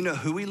should say, do you know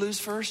who we lose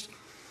first?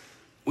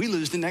 We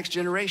lose the next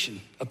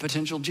generation of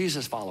potential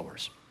Jesus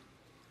followers.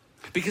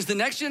 Because the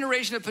next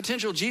generation of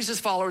potential Jesus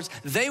followers,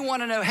 they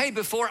want to know, hey,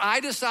 before I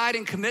decide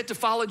and commit to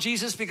follow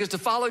Jesus, because to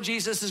follow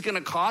Jesus is going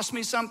to cost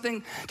me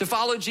something. To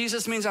follow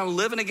Jesus means I'm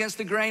living against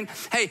the grain.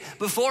 Hey,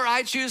 before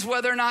I choose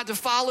whether or not to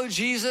follow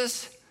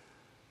Jesus,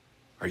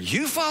 are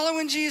you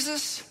following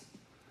Jesus?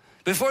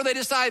 Before they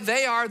decide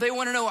they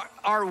want to know,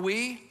 are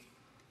we?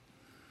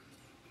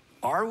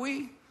 Are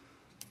we?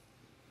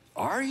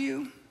 Are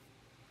you?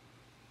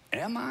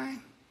 Am I?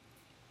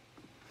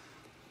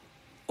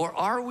 Or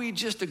are we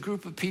just a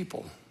group of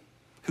people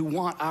who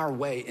want our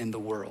way in the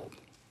world?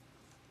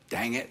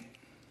 Dang it.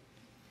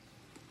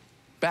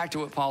 Back to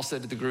what Paul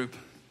said to the group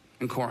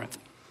in Corinth.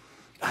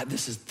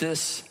 This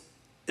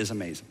is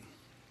amazing.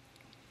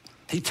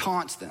 He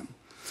taunts them.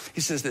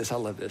 He says this, I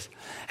love this.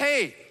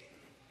 Hey,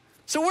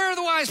 so where are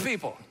the wise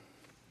people?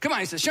 Come on,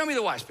 he says, show me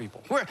the wise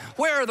people.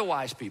 Where are the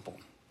wise people?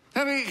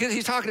 I mean, because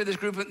he's talking to this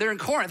group, they're in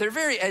Corinth. They're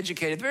very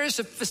educated, very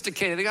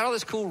sophisticated. They got all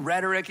this cool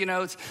rhetoric,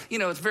 it's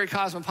a very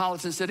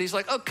cosmopolitan city. He's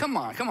like, oh, come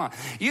on.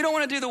 You don't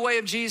want to do the way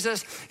of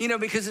Jesus,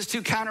 because it's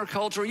too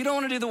countercultural. You don't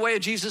want to do the way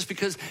of Jesus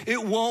because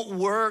it won't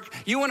work.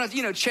 You want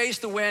to, chase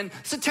the wind.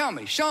 So tell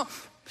me,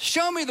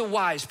 show me the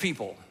wise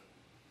people.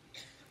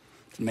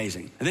 It's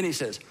amazing. And then he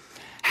says,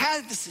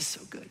 this is so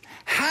good.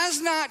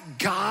 Has not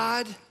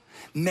God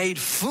made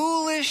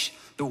foolish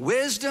the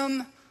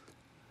wisdom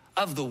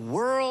of the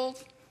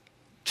world?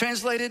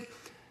 Translated,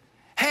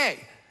 hey,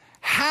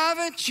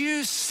 haven't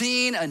you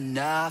seen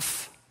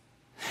enough?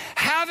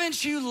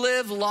 Haven't you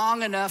lived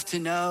long enough to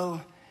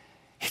know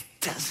it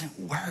doesn't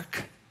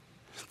work?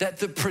 That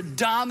the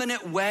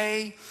predominant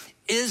way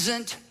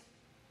isn't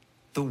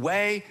the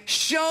way?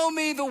 Show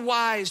me the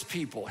wise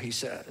people, he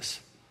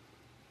says.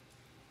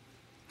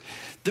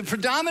 The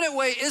predominant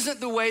way isn't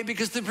the way,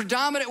 because with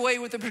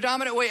the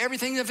predominant way,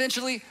 everything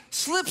eventually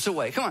slips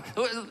away. Come on,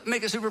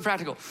 make it super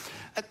practical.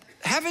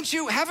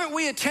 Haven't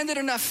we attended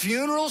enough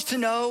funerals to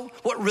know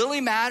what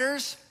really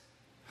matters?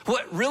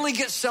 What really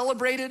gets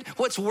celebrated?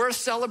 What's worth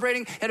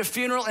celebrating at a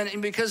funeral?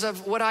 And because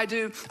of what I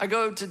do, I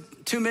go to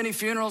too many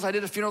funerals. I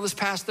did a funeral this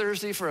past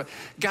Thursday for a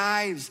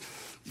guy who's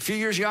a few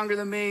years younger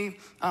than me,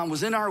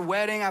 was in our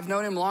wedding. I've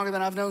known him longer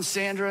than I've known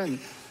Sandra, and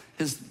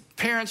his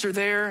parents are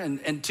there. And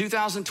in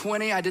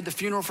 2020, I did the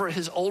funeral for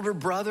his older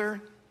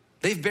brother.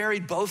 They've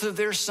buried both of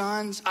their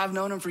sons. I've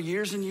known them for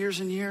years and years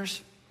and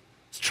years.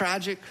 It's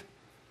tragic.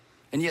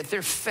 And yet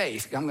their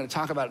faith, I'm going to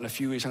talk about it in a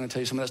few weeks. I'm going to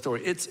tell you some of that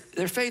story.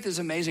 Their faith is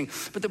amazing.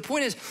 But the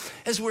point is,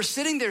 as we're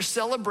sitting there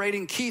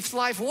celebrating Keith's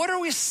life, what are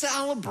we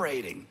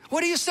celebrating?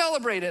 What do you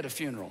celebrate at a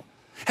funeral?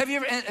 Have you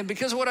ever, and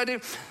because of what I do,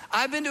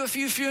 I've been to a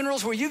few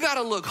funerals where you got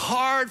to look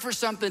hard for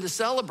something to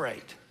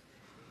celebrate.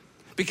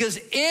 Because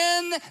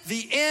in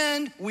the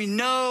end, we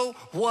know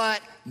what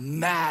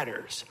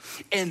matters.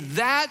 And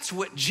that's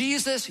what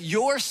Jesus,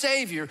 your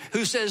Savior,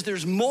 who says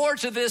there's more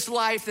to this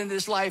life than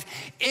this life,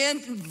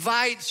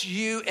 invites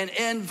you and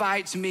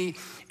invites me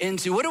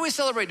into. What do we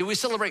celebrate? Do we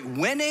celebrate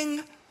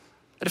winning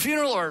at a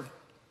funeral, or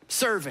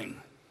serving?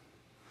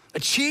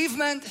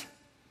 Achievement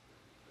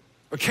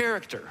or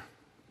character?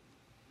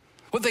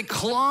 What they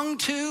clung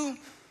to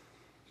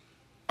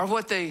or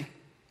what they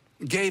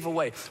gave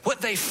away, what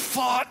they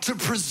fought to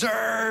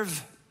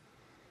preserve,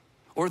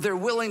 or their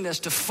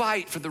willingness to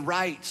fight for the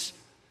rights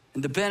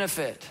and the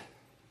benefit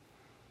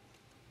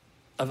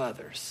of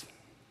others.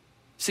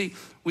 See,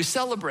 we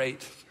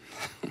celebrate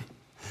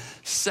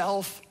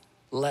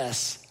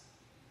selflessness.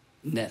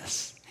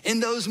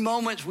 In those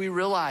moments, we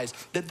realize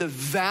that the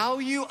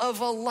value of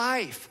a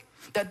life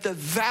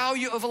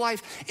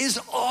is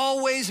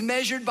always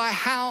measured by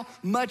how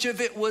much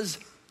of it was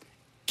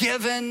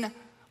given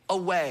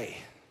away.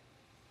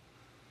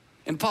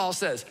 And Paul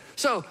says,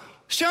 so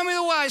show me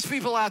the wise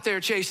people out there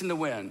chasing the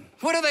wind.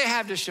 What do they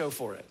have to show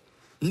for it?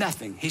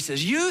 Nothing. He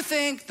says, you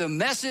think the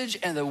message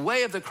and the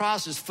way of the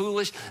cross is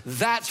foolish?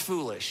 That's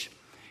foolish.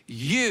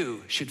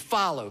 You should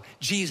follow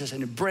Jesus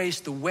and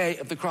embrace the way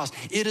of the cross.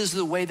 It is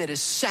the way that is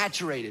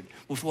saturated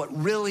with what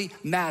really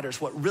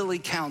matters, what really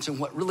counts, and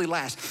what really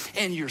lasts.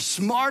 And you're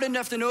smart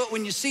enough to know it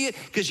when you see it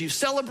because you've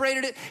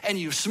celebrated it, and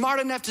you're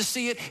smart enough to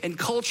see it in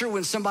culture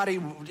when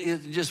somebody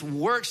just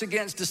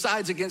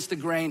decides against the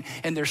grain,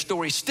 and their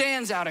story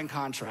stands out in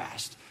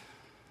contrast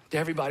to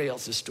everybody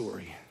else's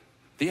story.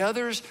 The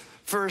other's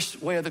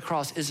first way of the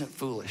cross isn't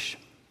foolish.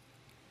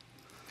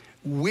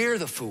 We're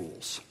the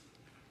fools.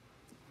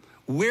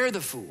 We're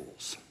the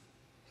fools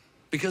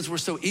because we're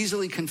so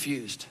easily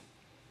confused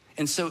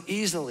and so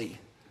easily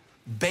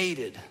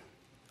baited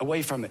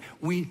away from it.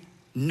 We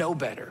know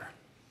better.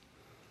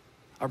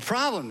 Our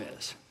problem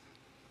is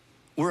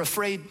we're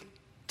afraid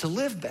to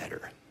live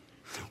better.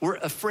 We're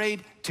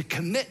afraid to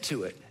commit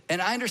to it. And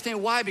I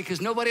understand why,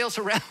 because nobody else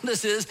around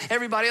us is.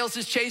 Everybody else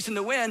is chasing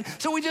the wind.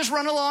 So we just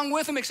run along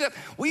with them, except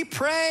we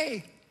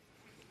pray.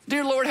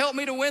 Dear Lord, help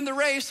me to win the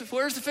race.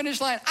 Where's the finish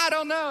line? I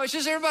don't know. It's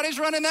just everybody's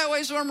running that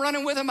way, so I'm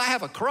running with them. I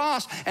have a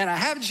cross, and I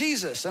have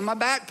Jesus in my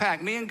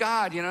backpack, me and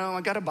God,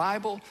 I got a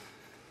Bible.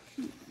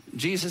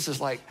 Jesus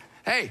is like,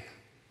 hey,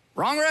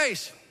 wrong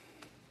race.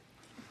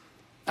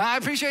 I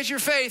appreciate your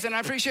faith, and I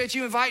appreciate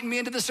you inviting me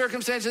into the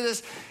circumstance of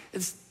this.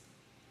 It's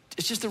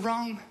It's just the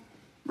wrong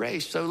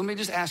race. So let me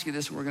just ask you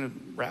this, and we're going to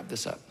wrap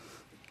this up.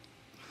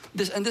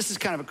 This is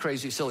kind of a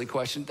crazy, silly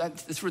question.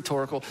 It's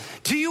rhetorical.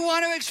 Do you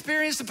want to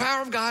experience the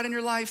power of God in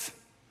your life?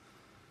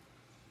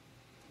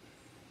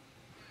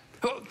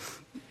 Oh,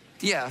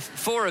 yeah,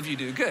 4 of you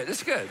do. Good,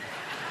 that's good.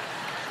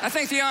 I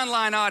think the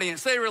online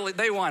audience,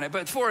 they want it,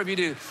 but 4 of you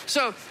do.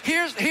 So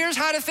here's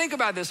how to think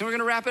about this, and we're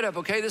gonna wrap it up,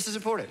 okay? This is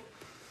important.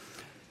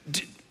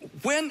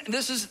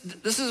 This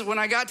is when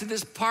I got to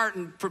this part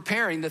in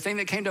preparing, the thing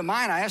that came to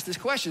mind, I asked this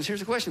question. Here's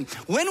the question.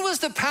 When was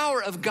the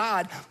power of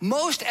God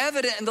most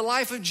evident in the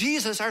life of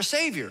Jesus, our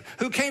Savior,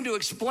 who came to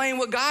explain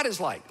what God is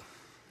like?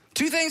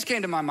 2 things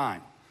came to my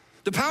mind.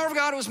 The power of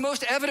God was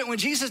most evident when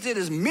Jesus did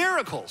his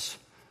miracles.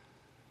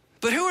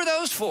 But who are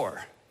those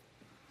for?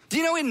 Do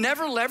you know he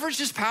never leveraged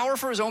his power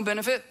for his own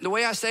benefit? The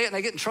way I say it, and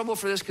I get in trouble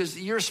for this because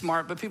you're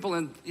smart, but people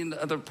in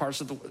other parts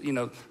of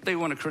the, they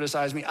want to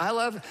criticize me.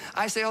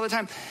 I say all the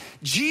time,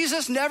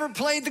 Jesus never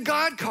played the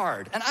God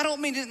card. And I don't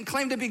mean he didn't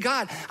claim to be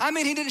God. I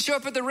mean he didn't show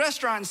up at the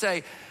restaurant and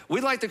say,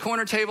 we like the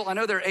corner table. I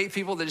know there are 8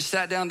 people that just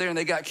sat down there and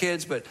they got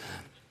kids, but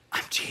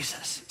I'm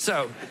Jesus.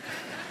 So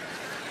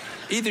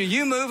either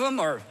you move them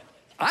or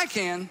I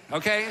can,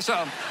 okay?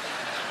 So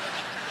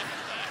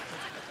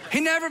he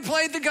never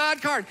played the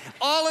God card.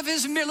 All of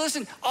his miracles,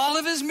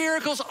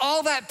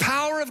 all that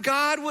power of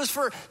God was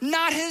for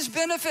not his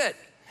benefit,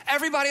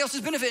 everybody else's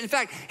benefit. In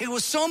fact, it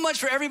was so much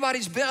for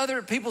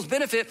other people's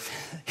benefit.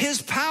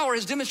 His power,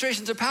 his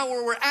demonstrations of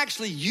power were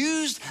actually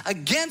used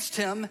against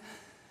him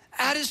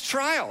at his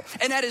trial.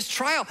 And at his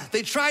trial,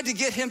 they tried to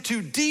get him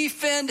to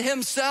defend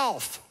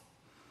himself.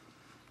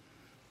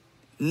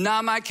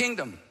 Not my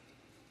kingdom.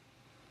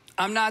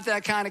 I'm not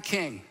that kind of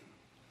king.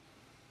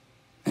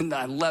 And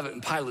I love it.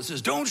 And Pilate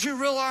says, don't you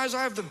realize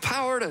I have the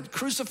power to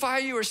crucify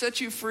you or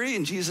set you free?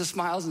 And Jesus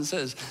smiles and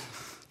says,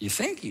 you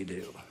think you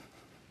do.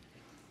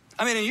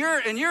 I mean,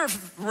 in your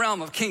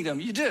realm of kingdom,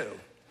 you do.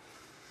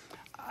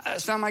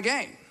 It's not my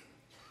game.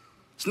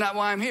 It's not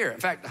why I'm here. In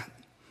fact,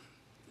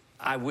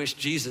 I wish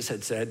Jesus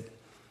had said,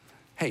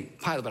 hey,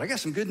 Pilate, but I got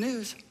some good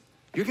news.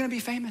 You're going to be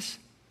famous.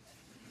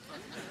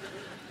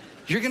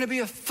 You're going to be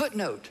a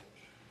footnote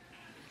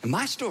in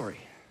my story.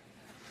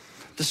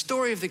 The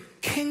story of the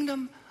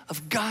kingdom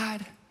of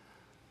God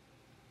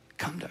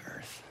come to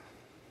earth.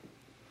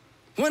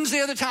 When's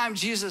the other time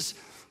Jesus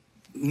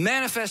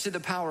manifested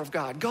the power of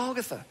God?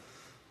 Golgotha,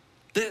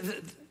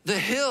 the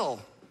hill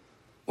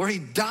where he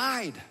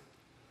died.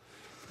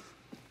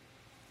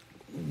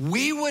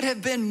 We would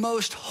have been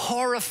most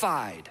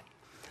horrified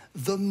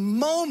the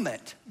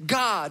moment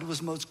God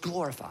was most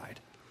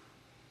glorified.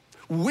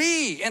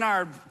 We, in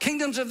our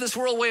kingdoms of this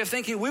world way of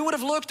thinking, we would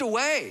have looked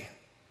away.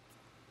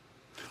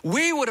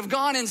 We would have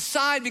gone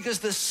inside because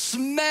the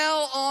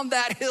smell on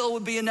that hill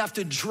would be enough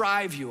to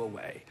drive you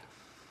away.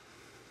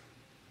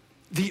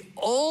 The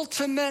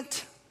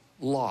ultimate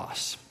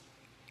loss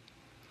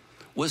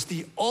was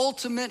the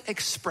ultimate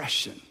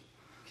expression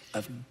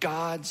of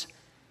God's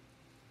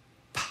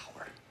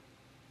power.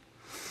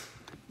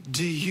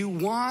 Do you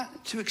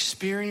want to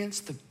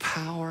experience the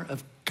power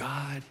of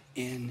God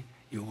in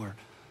your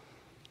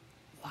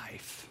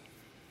life?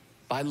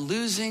 By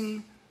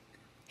losing,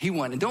 he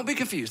won. And don't be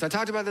confused. I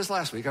talked about this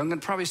last week. I'm going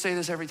to probably say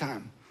this every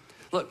time.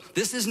 Look,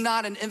 this is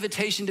not an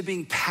invitation to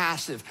being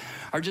passive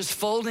or just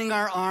folding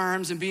our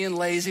arms and being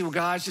lazy. Well,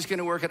 God's just going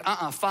to work it.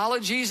 Follow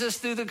Jesus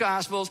through the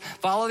Gospels.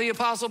 Follow the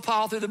Apostle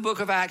Paul through the book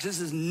of Acts. This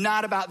is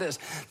not about this.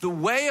 The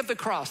way of the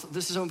cross,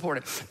 this is so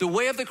important. The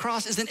way of the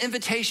cross is an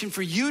invitation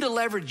for you to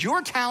leverage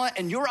your talent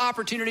and your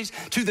opportunities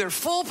to their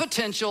full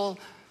potential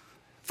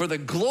for the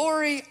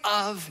glory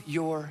of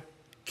your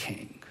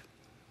King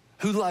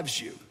who loves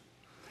you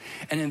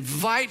and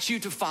invites you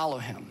to follow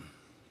him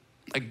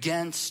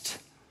against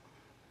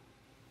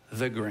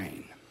the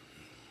grain.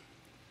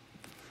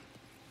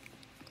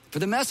 For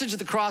the message of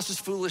the cross is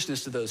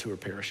foolishness to those who are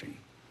perishing.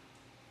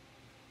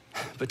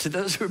 But to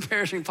those who are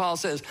perishing, Paul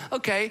says,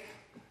 okay,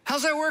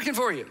 how's that working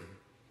for you?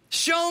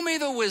 Show me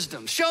the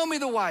wisdom. Show me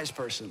the wise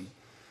person.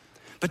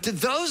 But to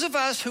those of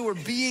us who are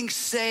being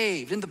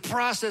saved in the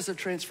process of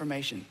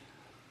transformation,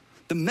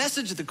 the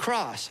message of the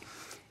cross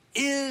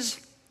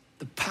is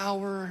the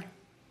power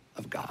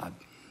of God.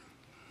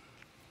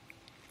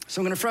 So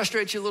I'm going to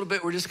frustrate you a little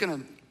bit. We're just going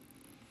to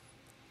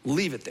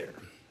leave it there.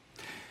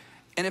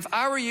 And if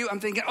I were you, I'm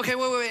thinking, okay,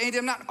 wait, Andy,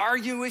 I'm not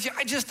arguing with you.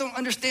 I just don't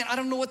understand. I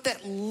don't know what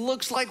that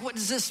looks like. What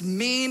does this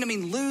mean? I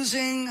mean,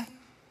 losing.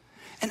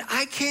 And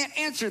I can't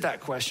answer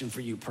that question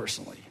for you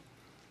personally.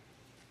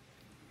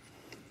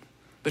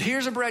 But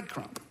here's a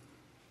breadcrumb.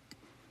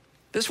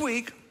 This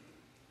week,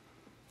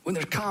 when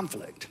there's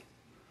conflict,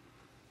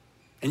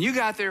 and you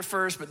got there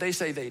first, but they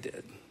say they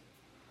did.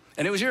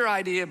 And it was your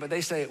idea, but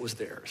they say it was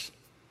theirs.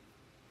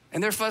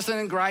 And they're fussing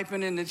and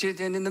griping, and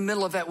in the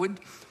middle of that, would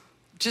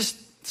just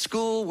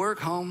school, work,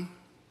 home,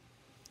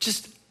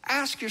 just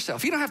ask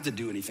yourself. You don't have to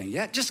do anything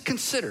yet. Just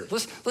consider.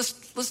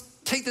 Let's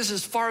take this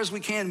as far as we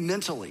can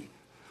mentally.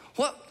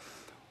 What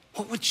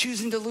would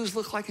choosing to lose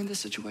look like in this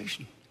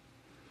situation?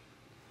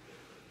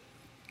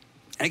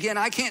 And again,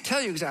 I can't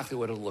tell you exactly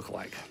what it'll look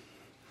like.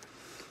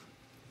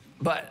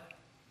 But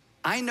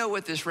I know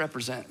what this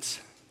represents.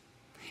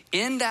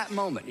 In that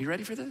moment, you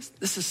ready for this?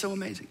 This is so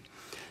amazing.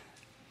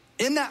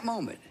 In that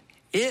moment,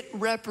 it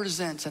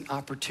represents an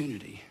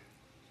opportunity.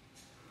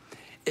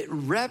 It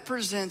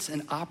represents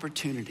an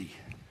opportunity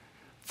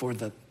for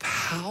the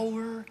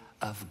power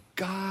of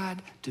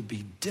God to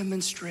be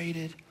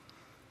demonstrated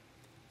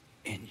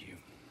in you.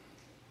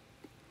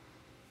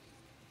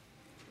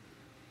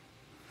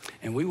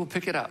 And we will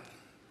pick it up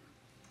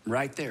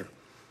right there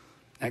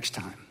next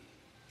time.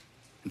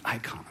 An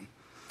icon.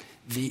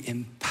 The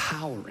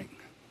empowering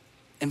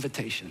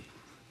invitation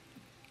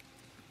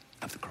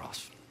of the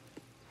cross.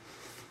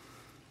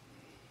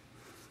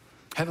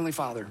 Heavenly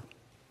Father,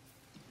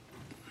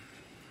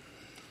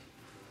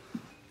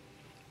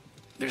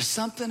 there's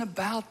something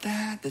about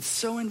that that's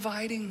so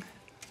inviting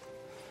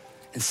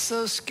and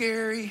so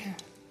scary.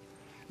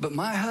 But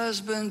my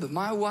husband, but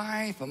my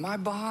wife, but my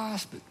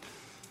boss,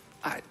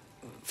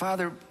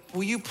 Father,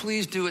 will you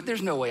please do it?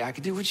 There's no way I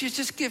could do it. Would you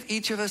just give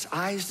each of us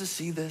eyes to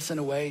see this in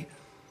a way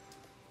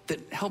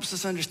that helps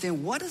us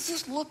understand, what does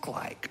this look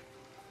like?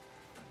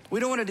 We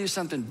don't want to do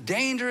something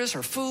dangerous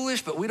or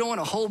foolish, but we don't want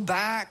to hold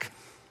back.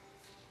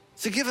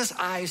 So give us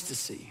eyes to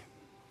see.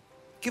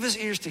 Give us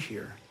ears to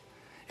hear.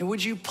 And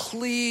would you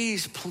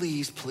please,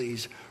 please,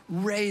 please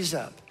raise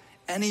up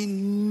an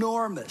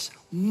enormous,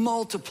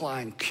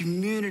 multiplying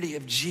community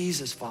of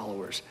Jesus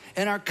followers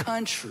in our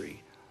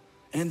country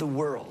and in the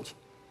world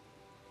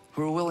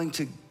who are willing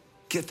to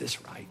get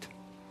this right.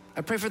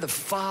 I pray for the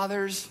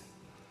fathers,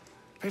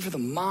 pray for the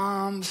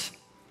moms,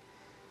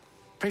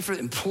 pray for the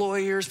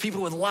employers,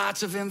 people with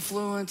lots of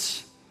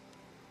influence,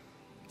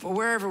 for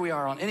wherever we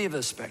are on any of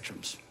those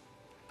spectrums.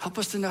 Help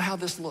us to know how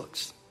this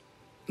looks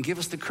and give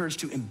us the courage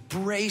to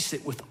embrace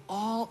it with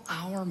all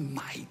our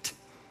might.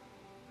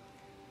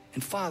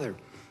 And Father,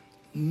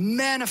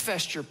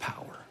 manifest your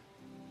power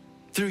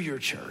through your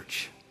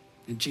church.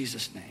 In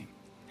Jesus' name,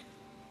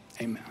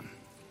 amen.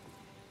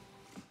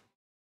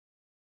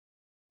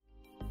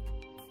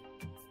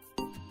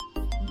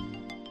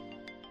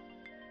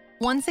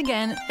 Once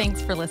again, thanks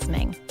for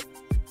listening.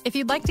 If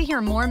you'd like to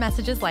hear more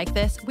messages like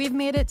this, we've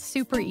made it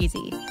super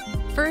easy.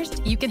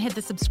 First, you can hit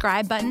the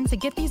subscribe button to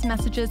get these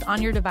messages on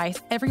your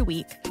device every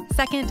week.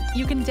 Second,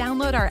 you can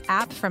download our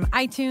app from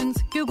iTunes,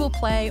 Google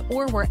Play,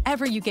 or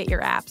wherever you get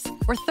your apps.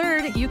 Or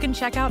third, you can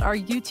check out our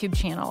YouTube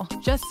channel.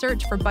 Just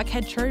search for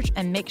Buckhead Church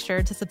and make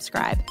sure to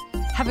subscribe.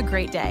 Have a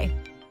great day.